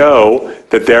they know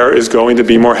that there is going to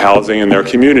be more housing in their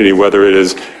community, whether it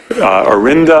is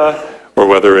Orinda, or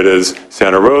whether it is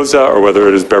Santa Rosa, or whether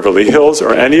it is Beverly Hills,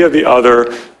 or any of the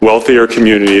other wealthier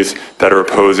communities that are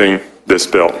opposing this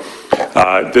bill.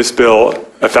 This bill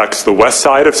affects the west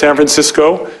side of San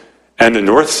Francisco and the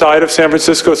north side of San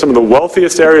Francisco, some of the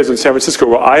wealthiest areas in San Francisco,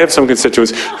 where I have some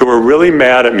constituents who are really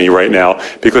mad at me right now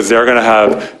because they're going to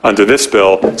have, under this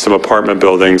bill, some apartment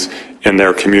buildings in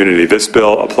their community. This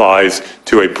bill applies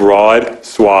to a broad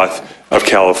swath of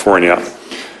California.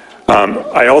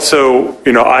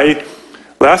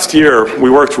 Last year, we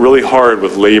worked really hard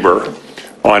with labor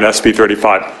on SB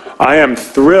 35. I am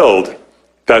thrilled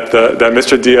that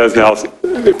Mr. Diaz now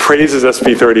praises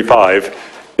SB 35.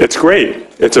 It's great.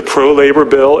 It's a pro-labor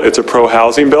bill. It's a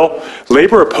pro-housing bill.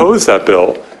 Labor opposed that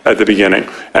bill at the beginning,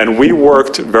 and we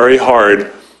worked very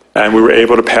hard, and we were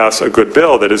able to pass a good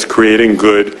bill that is creating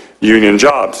good union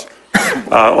jobs.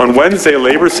 On Wednesday,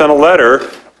 Labor sent a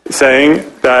letter saying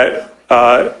that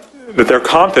they're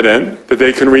confident that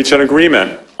they can reach an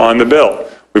agreement on the bill.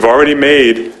 We've already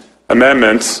made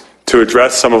amendments to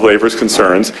address some of Labor's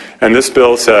concerns, and this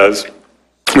bill says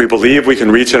we believe we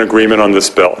can reach an agreement on this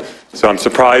bill. So I'm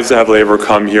surprised to have Labor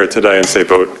come here today and say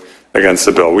vote against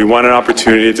the bill. We want an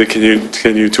opportunity to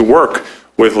continue to work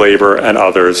with Labor and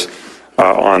others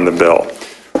on the bill.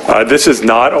 This is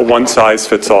not a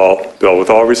one-size-fits-all bill. With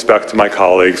all respect to my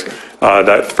colleagues,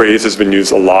 that phrase has been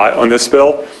used a lot on this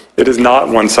bill. It is not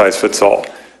one-size-fits-all.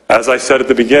 As I said at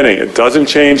the beginning, it doesn't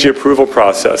change the approval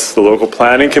process. The local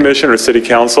planning commission or city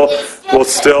council will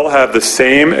still have the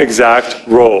same exact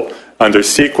role under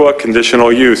CEQA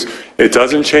conditional use. It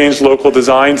doesn't change local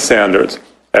design standards.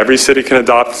 Every city can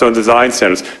adopt its own design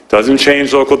standards. Doesn't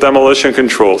change local demolition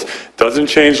controls. Doesn't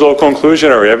change local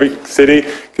inclusionary. Every city,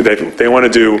 they want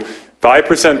to do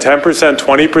 5%, 10%,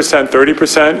 20%,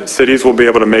 30%, cities will be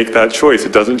able to make that choice.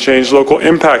 It doesn't change local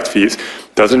impact fees.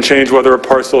 Doesn't change whether a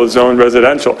parcel is zoned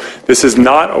residential. This is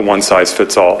not a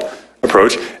one-size-fits-all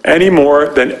approach, any more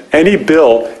than any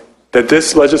bill that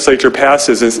this legislature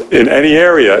passes in any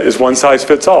area is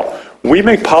one-size-fits-all. We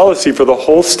make policy for the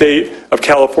whole state of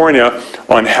California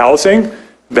on housing,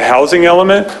 the housing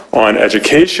element, on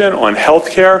education, on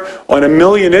healthcare, on a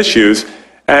million issues.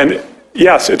 And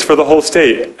yes, it's for the whole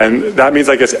state. And that means,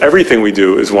 I guess, everything we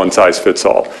do is one size fits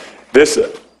all. This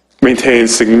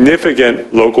maintains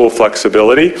significant local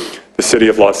flexibility. The city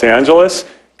of Los Angeles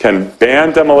can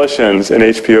ban demolitions in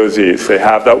HPOZs. They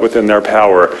have that within their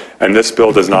power, and this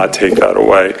bill does not take that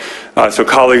away. So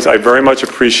colleagues, I very much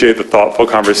appreciate the thoughtful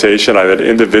conversation. I've had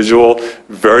individual,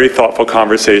 very thoughtful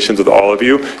conversations with all of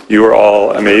you. You are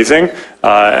all amazing,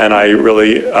 and I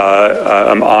really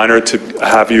am honored to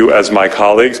have you as my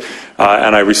colleagues,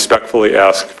 and I respectfully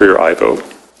ask for your aye vote.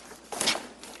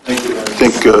 Thank you. I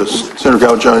think Senator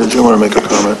Galgiani, did you want to make a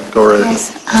comment? Go right ahead.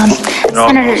 Yes.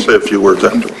 I'll say a few words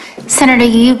after. Senator,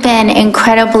 you've been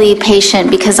incredibly patient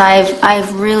because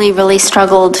I've really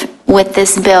struggled with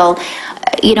this bill.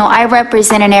 You know, I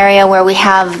represent an area where we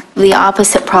have the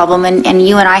opposite problem, and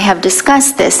you and I have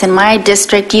discussed this. In my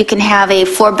district, you can have a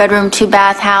 4-bedroom,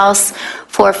 2-bath house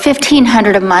for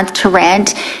 $1,500 a month to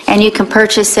rent, and you can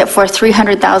purchase it for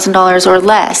 $300,000 or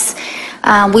less.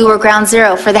 We were ground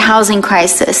zero for the housing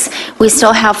crisis. We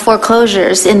still have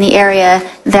foreclosures in the area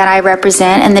that I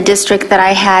represent and the district that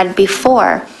I had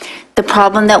before. The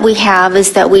problem that we have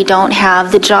is that we don't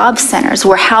have the job centers.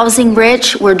 We're housing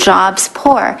rich, we're jobs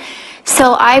poor.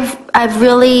 So I've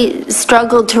really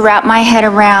struggled to wrap my head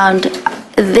around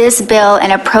this bill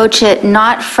and approach it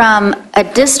not from a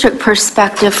district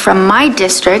perspective from my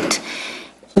district,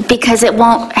 because it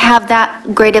won't have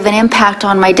that great of an impact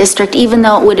on my district, even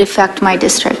though it would affect my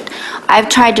district. I've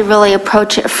tried to really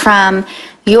approach it from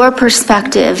your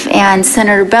perspective and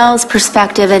Senator Bell's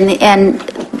perspective and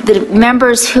the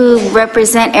members who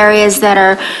represent areas that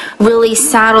are really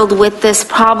saddled with this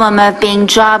problem of being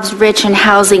jobs rich and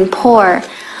housing poor.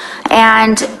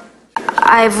 And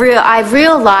I've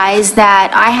realized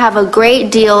that I have a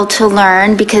great deal to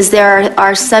learn because there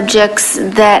are subjects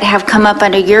that have come up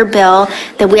under your bill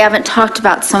that we haven't talked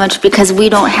about so much because we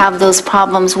don't have those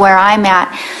problems where I'm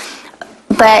at.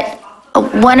 But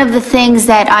one of the things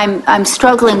that I'm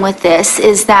struggling with this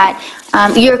is that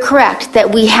you're correct that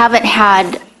we haven't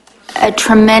had a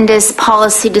tremendous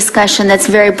policy discussion that's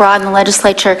very broad in the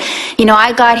legislature. You know,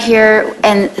 I got here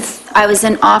and I was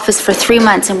in office for 3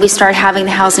 months and we started having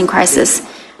the housing crisis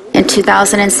in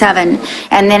 2007,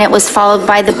 and then it was followed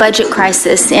by the budget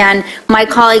crisis. And my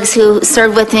colleagues who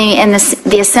served with me in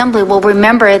the Assembly will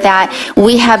remember that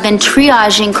we have been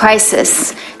triaging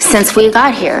crisis since we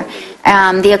got here.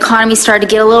 The economy started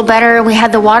to get a little better. We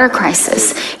had the water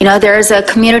crisis. You know, there's a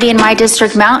community in my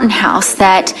district, Mountain House,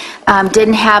 that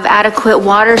didn't have adequate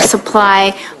water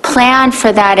supply planned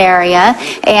for that area.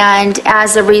 And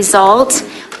as a result,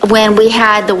 when we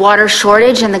had the water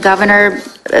shortage and the governor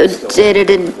did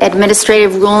an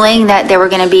administrative ruling that there were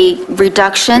going to be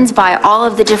reductions by all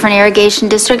of the different irrigation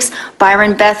districts,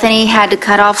 Byron Bethany had to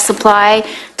cut off supply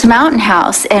to Mountain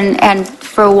House. And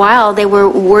for a while, they were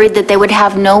worried that they would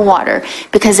have no water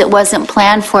because it wasn't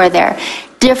planned for there.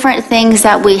 Different things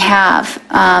that we have.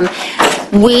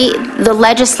 The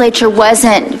legislature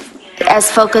wasn't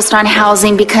as focused on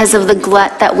housing because of the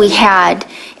glut that we had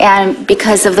and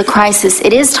because of the crisis.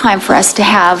 It is time for us to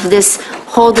have this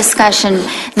whole discussion.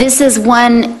 This is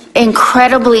one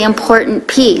incredibly important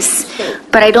piece,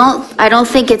 but I don't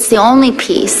think it's the only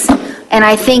piece. And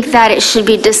I think that it should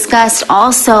be discussed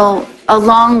also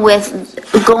along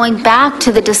with going back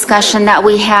to the discussion that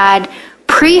we had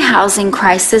pre-housing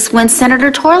crisis when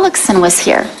Senator Torlakson was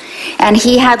here. And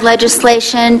he had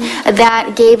legislation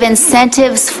that gave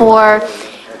incentives for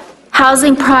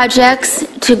housing projects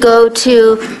to go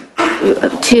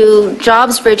to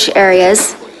jobs-rich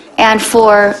areas and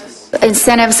for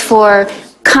incentives for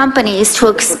companies to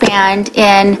expand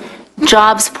in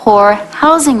jobs-poor,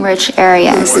 housing-rich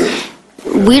areas.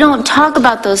 We don't talk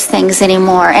about those things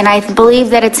anymore, and I believe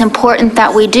that it's important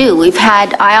that we do.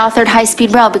 I authored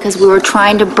high-speed rail because we were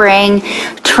trying to bring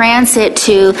transit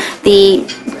to the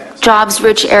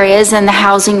jobs-rich areas and the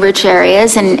housing-rich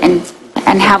areas and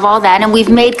have all that, and we've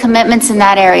made commitments in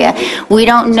that area. We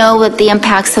don't know what the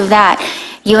impacts of that.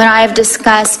 You and I have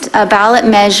discussed a ballot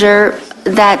measure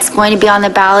that's going to be on the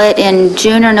ballot in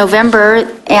June or November,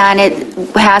 and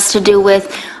it has to do with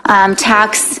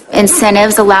tax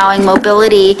incentives allowing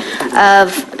mobility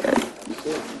of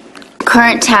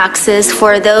current taxes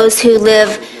for those who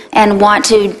live and want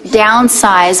to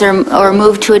downsize or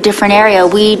move to a different area.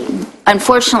 We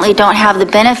unfortunately don't have the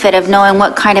benefit of knowing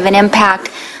what kind of an impact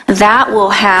that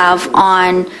will have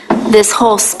on this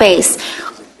whole space.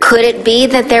 Could it be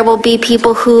that there will be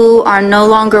people who are no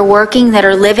longer working, that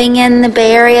are living in the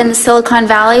Bay Area and the Silicon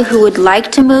Valley, who would like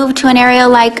to move to an area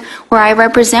like where I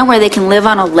represent, where they can live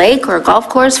on a lake or a golf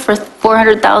course for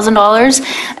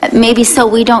 $400,000? Maybe so,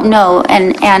 we don't know,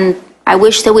 and I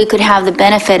wish that we could have the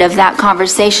benefit of that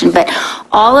conversation. But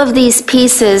all of these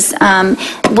pieces,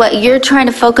 what you're trying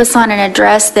to focus on and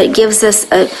address that gives us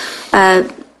a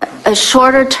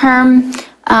shorter term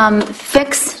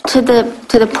fix to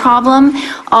the problem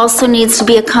also needs to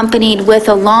be accompanied with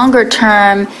a longer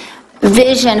term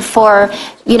vision for,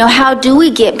 how do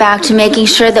we get back to making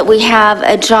sure that we have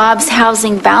a jobs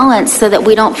housing balance so that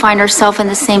we don't find ourselves in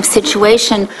the same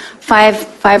situation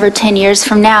 5 or 10 years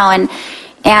from now.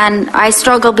 And I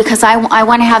struggle because I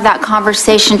want to have that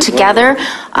conversation together.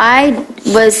 I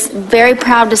was very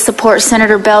proud to support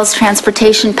Senator Bell's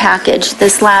transportation package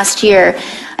this last year.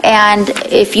 And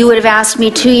if you would have asked me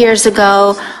 2 years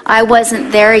ago, I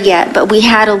wasn't there yet. But we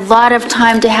had a lot of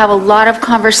time to have a lot of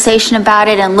conversation about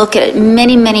it and look at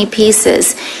many, many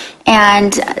pieces.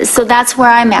 And so that's where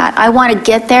I'm at. I want to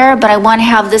get there, but I want to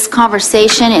have this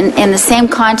conversation in the same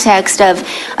context of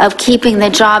keeping the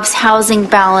jobs housing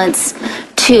balance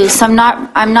too. So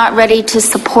I'm not ready to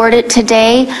support it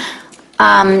today.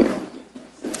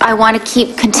 I want to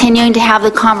keep continuing to have the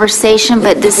conversation,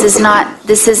 but this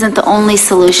isn't the only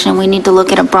solution. We need to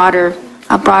look at a broader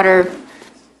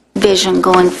vision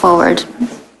going forward.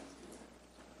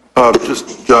 I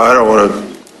don't want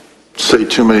to say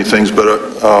too many things, but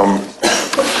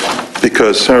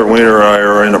because Senator Wiener and I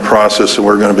are in a process and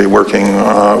we're going to be working,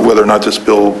 whether or not this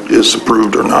bill is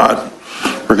approved or not,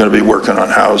 we're going to be working on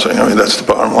housing. I mean, that's the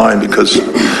bottom line, because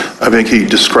I think he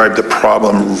described the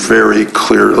problem very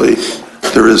clearly.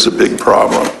 There is a big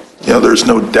problem. There's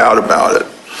no doubt about it.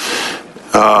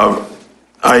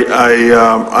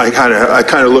 I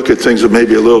kind of look at things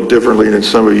maybe a little differently than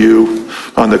some of you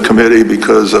on the committee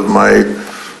because of my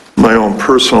own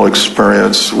personal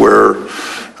experience, where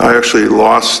I actually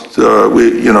lost,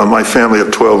 my family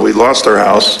of 12, we lost our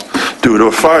house due to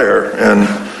a fire, and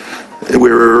we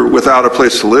were without a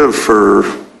place to live for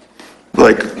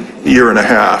like a year and a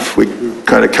half. We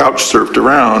kind of couch surfed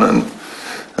around, and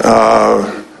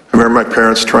I remember my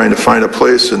parents trying to find a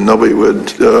place, and nobody would,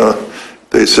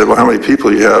 they said, well, how many people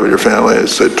do you have in your family? I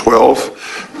said, 12.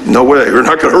 No way, we're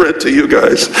not going to rent to you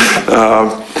guys.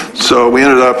 So we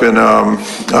ended up in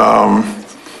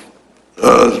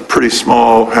a pretty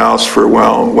small house for a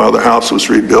while the house was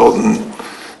rebuilt. And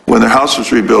when the house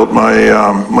was rebuilt,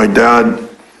 my dad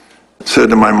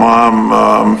said to my mom,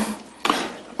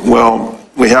 well,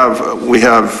 we have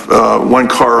one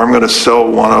car, I'm going to sell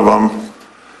one of them.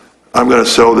 I'm going to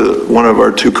sell one of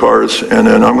our 2 cars, and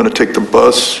then I'm going to take the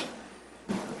bus.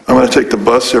 I'm going to take the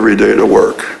bus every day to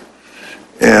work.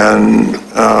 And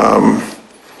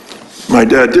my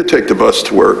dad did take the bus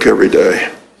to work every day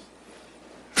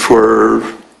for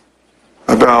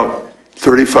about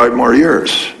 35 more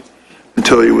years,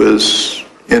 until he was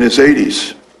in his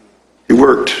 80s. He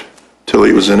worked till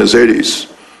he was in his 80s.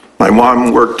 My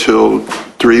mom worked till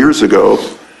 3 years ago,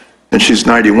 and she's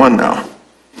 91 now.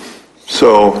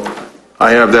 So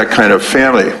I have that kind of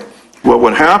family.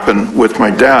 What happened with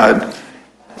my dad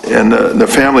and the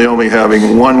family only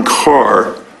having one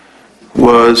car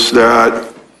was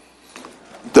that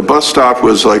the bus stop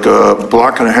was like a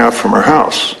block and a half from our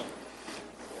house.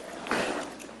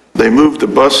 They moved the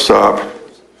bus stop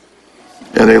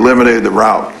and they eliminated the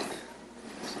route.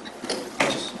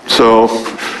 So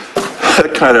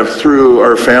that kind of threw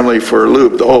our family for a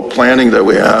loop, the whole planning that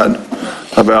we had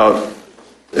about.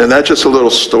 And that's just a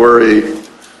little story.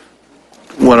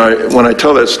 When I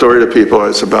tell that story to people,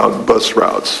 it's about bus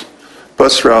routes.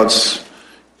 Bus routes,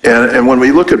 and when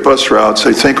we look at bus routes,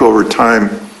 I think over time,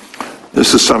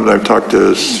 this is something I've talked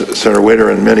to Senator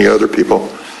Wiener and many other people,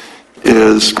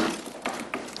 is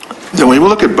that when we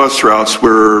look at bus routes,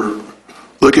 we're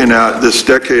looking at this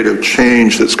decade of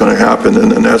change that's going to happen in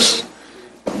the next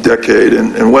decade.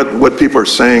 And what people are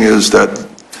saying is that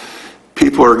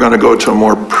people are going to go to a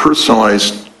more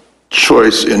personalized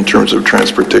choice in terms of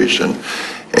transportation.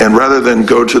 And rather than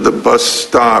go to the bus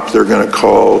stop, they're going to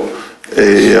call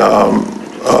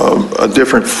a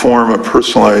different form of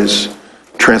personalized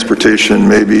transportation,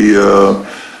 maybe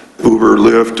Uber,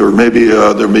 Lyft, or maybe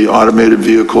there'll be automated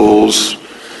vehicles.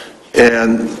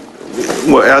 And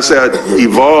as that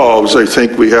evolves, I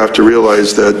think we have to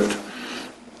realize that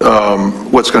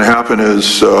what's going to happen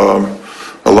is a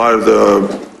lot of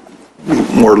the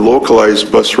more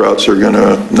localized bus routes are going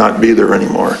to not be there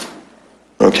anymore.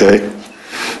 Okay?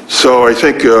 So I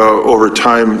think over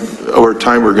time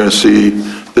we're going to see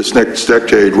this next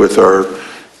decade with our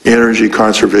energy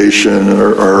conservation,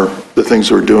 our the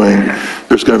things we're doing,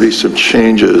 there's going to be some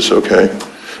changes, okay?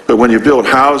 But when you build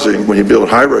housing, when you build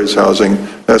high-rise housing,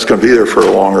 that's going to be there for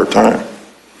a longer time.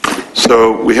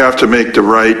 So we have to make the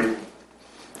right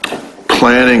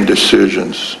planning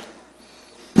decisions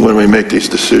when we make these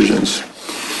decisions.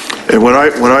 And when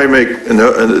I make, and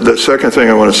the second thing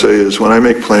I want to say is when I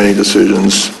make planning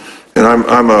decisions, and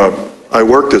I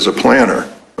worked as a planner,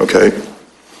 okay?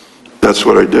 That's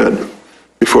what I did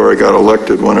before I got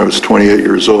elected when I was 28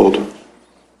 years old,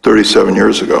 37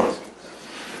 years ago.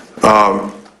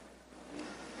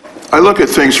 I look at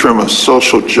things from a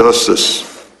social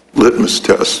justice litmus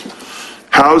test.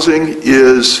 Housing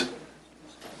is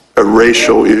a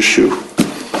racial issue.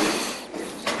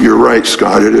 You're right,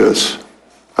 Scott, it is.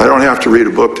 I don't have to read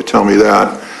a book to tell me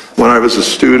that. When I was a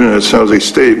student at San Jose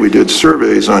State, we did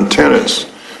surveys on tenants.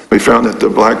 We found that the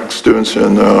black students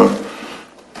and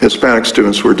Hispanic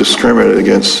students were discriminated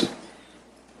against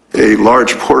a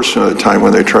large portion of the time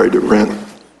when they tried to rent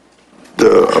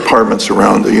the apartments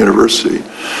around the university.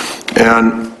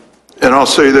 And I'll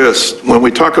say this, when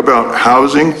we talk about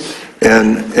housing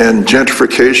and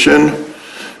gentrification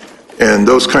and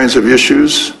those kinds of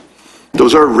issues,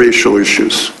 those are racial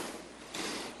issues.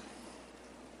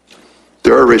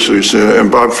 There are racial issues.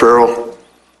 And Bob Farrell,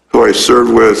 who I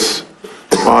served with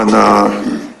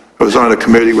I was on a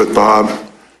committee with Bob,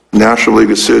 National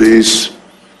League of Cities.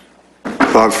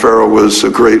 Bob Farrell was a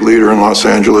great leader in Los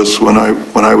Angeles when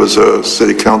I was a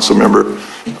city council member.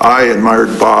 I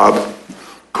admired Bob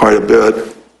quite a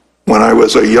bit when I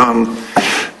was a young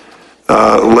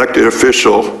elected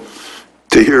official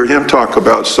to hear him talk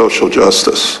about social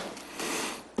justice.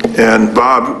 And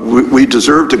Bob, we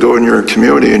deserve to go in your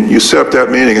community, and you set up that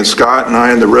meeting, and Scott and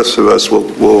I and the rest of us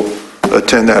will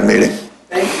attend that meeting.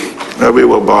 Thank you. We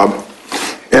will, Bob.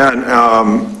 And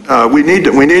we need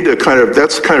to kind of,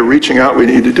 that's the kind of reaching out we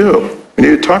need to do. We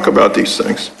need to talk about these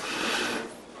things.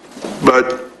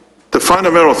 But the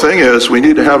fundamental thing is we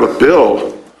need to have a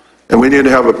bill, and we need to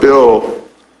have a bill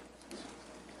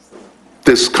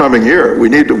this coming year. We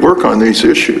need to work on these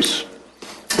issues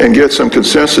and get some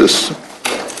consensus.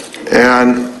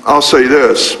 And I'll say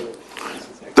this,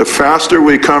 the faster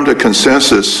we come to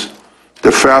consensus,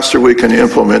 the faster we can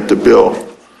implement the bill.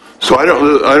 So I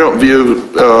don't view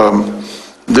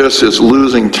this as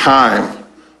losing time.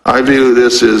 I view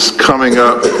this as coming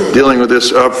up, dealing with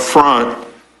this up front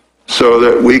so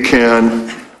that we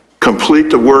can complete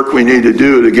the work we need to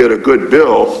do to get a good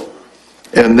bill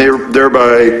and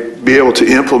thereby be able to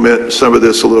implement some of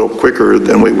this a little quicker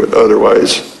than we would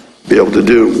otherwise be able to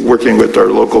do, working with our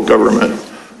local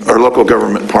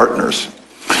government partners.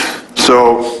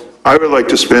 So I would like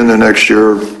to spend the next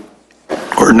year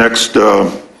or next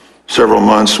several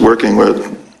months working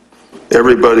with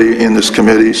everybody in this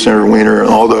committee, Senator Wiener, and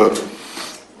all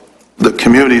the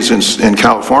communities in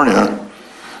California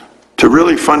to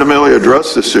really fundamentally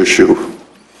address this issue.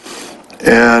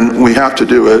 And we have to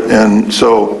do it. And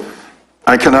so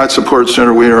I cannot support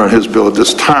Senator Wiener on his bill at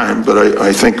this time, but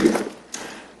I think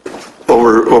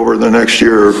over the next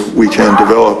year we can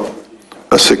develop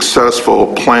a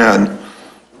successful plan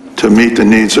to meet the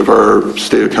needs of our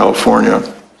state of California.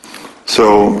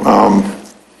 So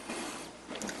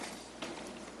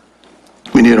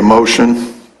we need a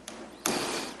motion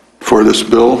for this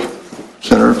bill,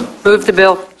 Senator. Move the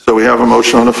bill. So we have a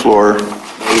motion on the floor.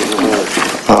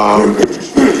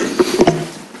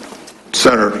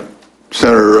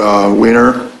 Senator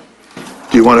Wiener,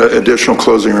 do you want additional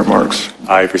closing remarks?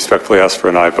 I respectfully ask for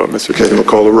an aye vote, Mr. Chair. Okay, we'll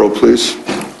call the roll, please.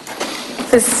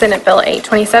 This is Senate Bill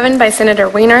 827 by Senator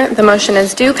Wiener. The motion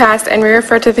is due, passed, and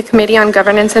referred to the Committee on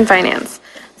Governance and Finance.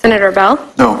 Senator Bell?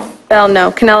 No. Bell,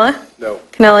 no. Cannella? No.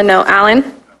 Cannella, no. Allen?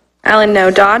 Allen,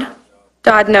 no. Dodd?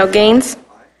 Dodd, no. Gaines?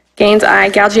 Gaines, aye.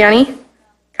 Galgiani?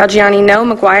 Galgiani, no.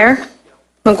 McGuire?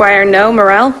 McGuire, no.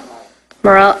 Morell?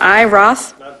 Morell, aye.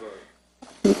 Ross?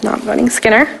 Not voting.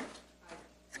 Skinner?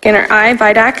 Skinner, aye.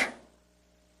 Vidak?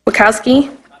 Wachowski?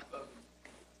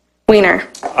 Wiener?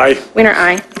 Aye. Wiener,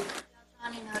 aye.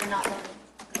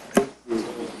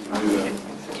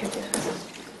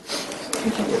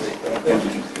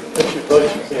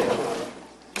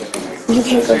 You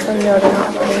can't go from no to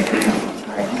not voting.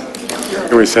 Sorry.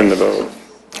 Can we send the vote?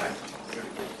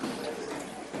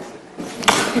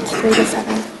 It's 3 to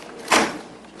 7.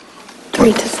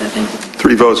 3 to 7.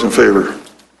 3 votes in favor.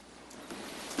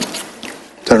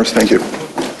 Senators, thank you.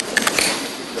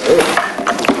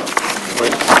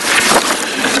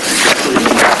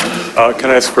 Can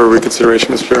I ask for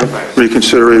reconsideration, Mr. Chair?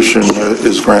 Reconsideration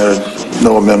is granted.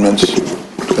 No amendments.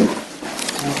 Okay.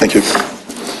 Thank you.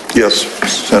 Yes,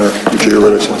 Senator, did you hear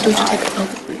what I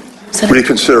said?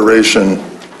 Reconsideration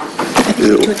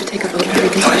Ew. Do we have to take a vote for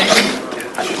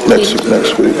reconsideration?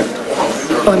 Next week.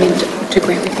 Oh, I mean, to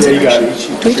grant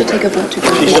reconsideration. Do we have to take a vote to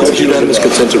grant reconsideration? Unanimous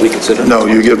consent to reconsider? No,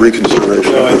 you get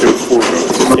reconsideration.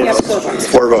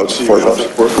 Four votes. Four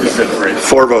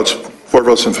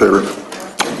votes in favor.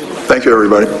 Thank you,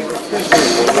 everybody.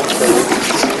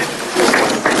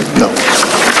 No.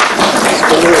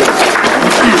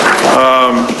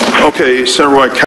 Okay, Senator White.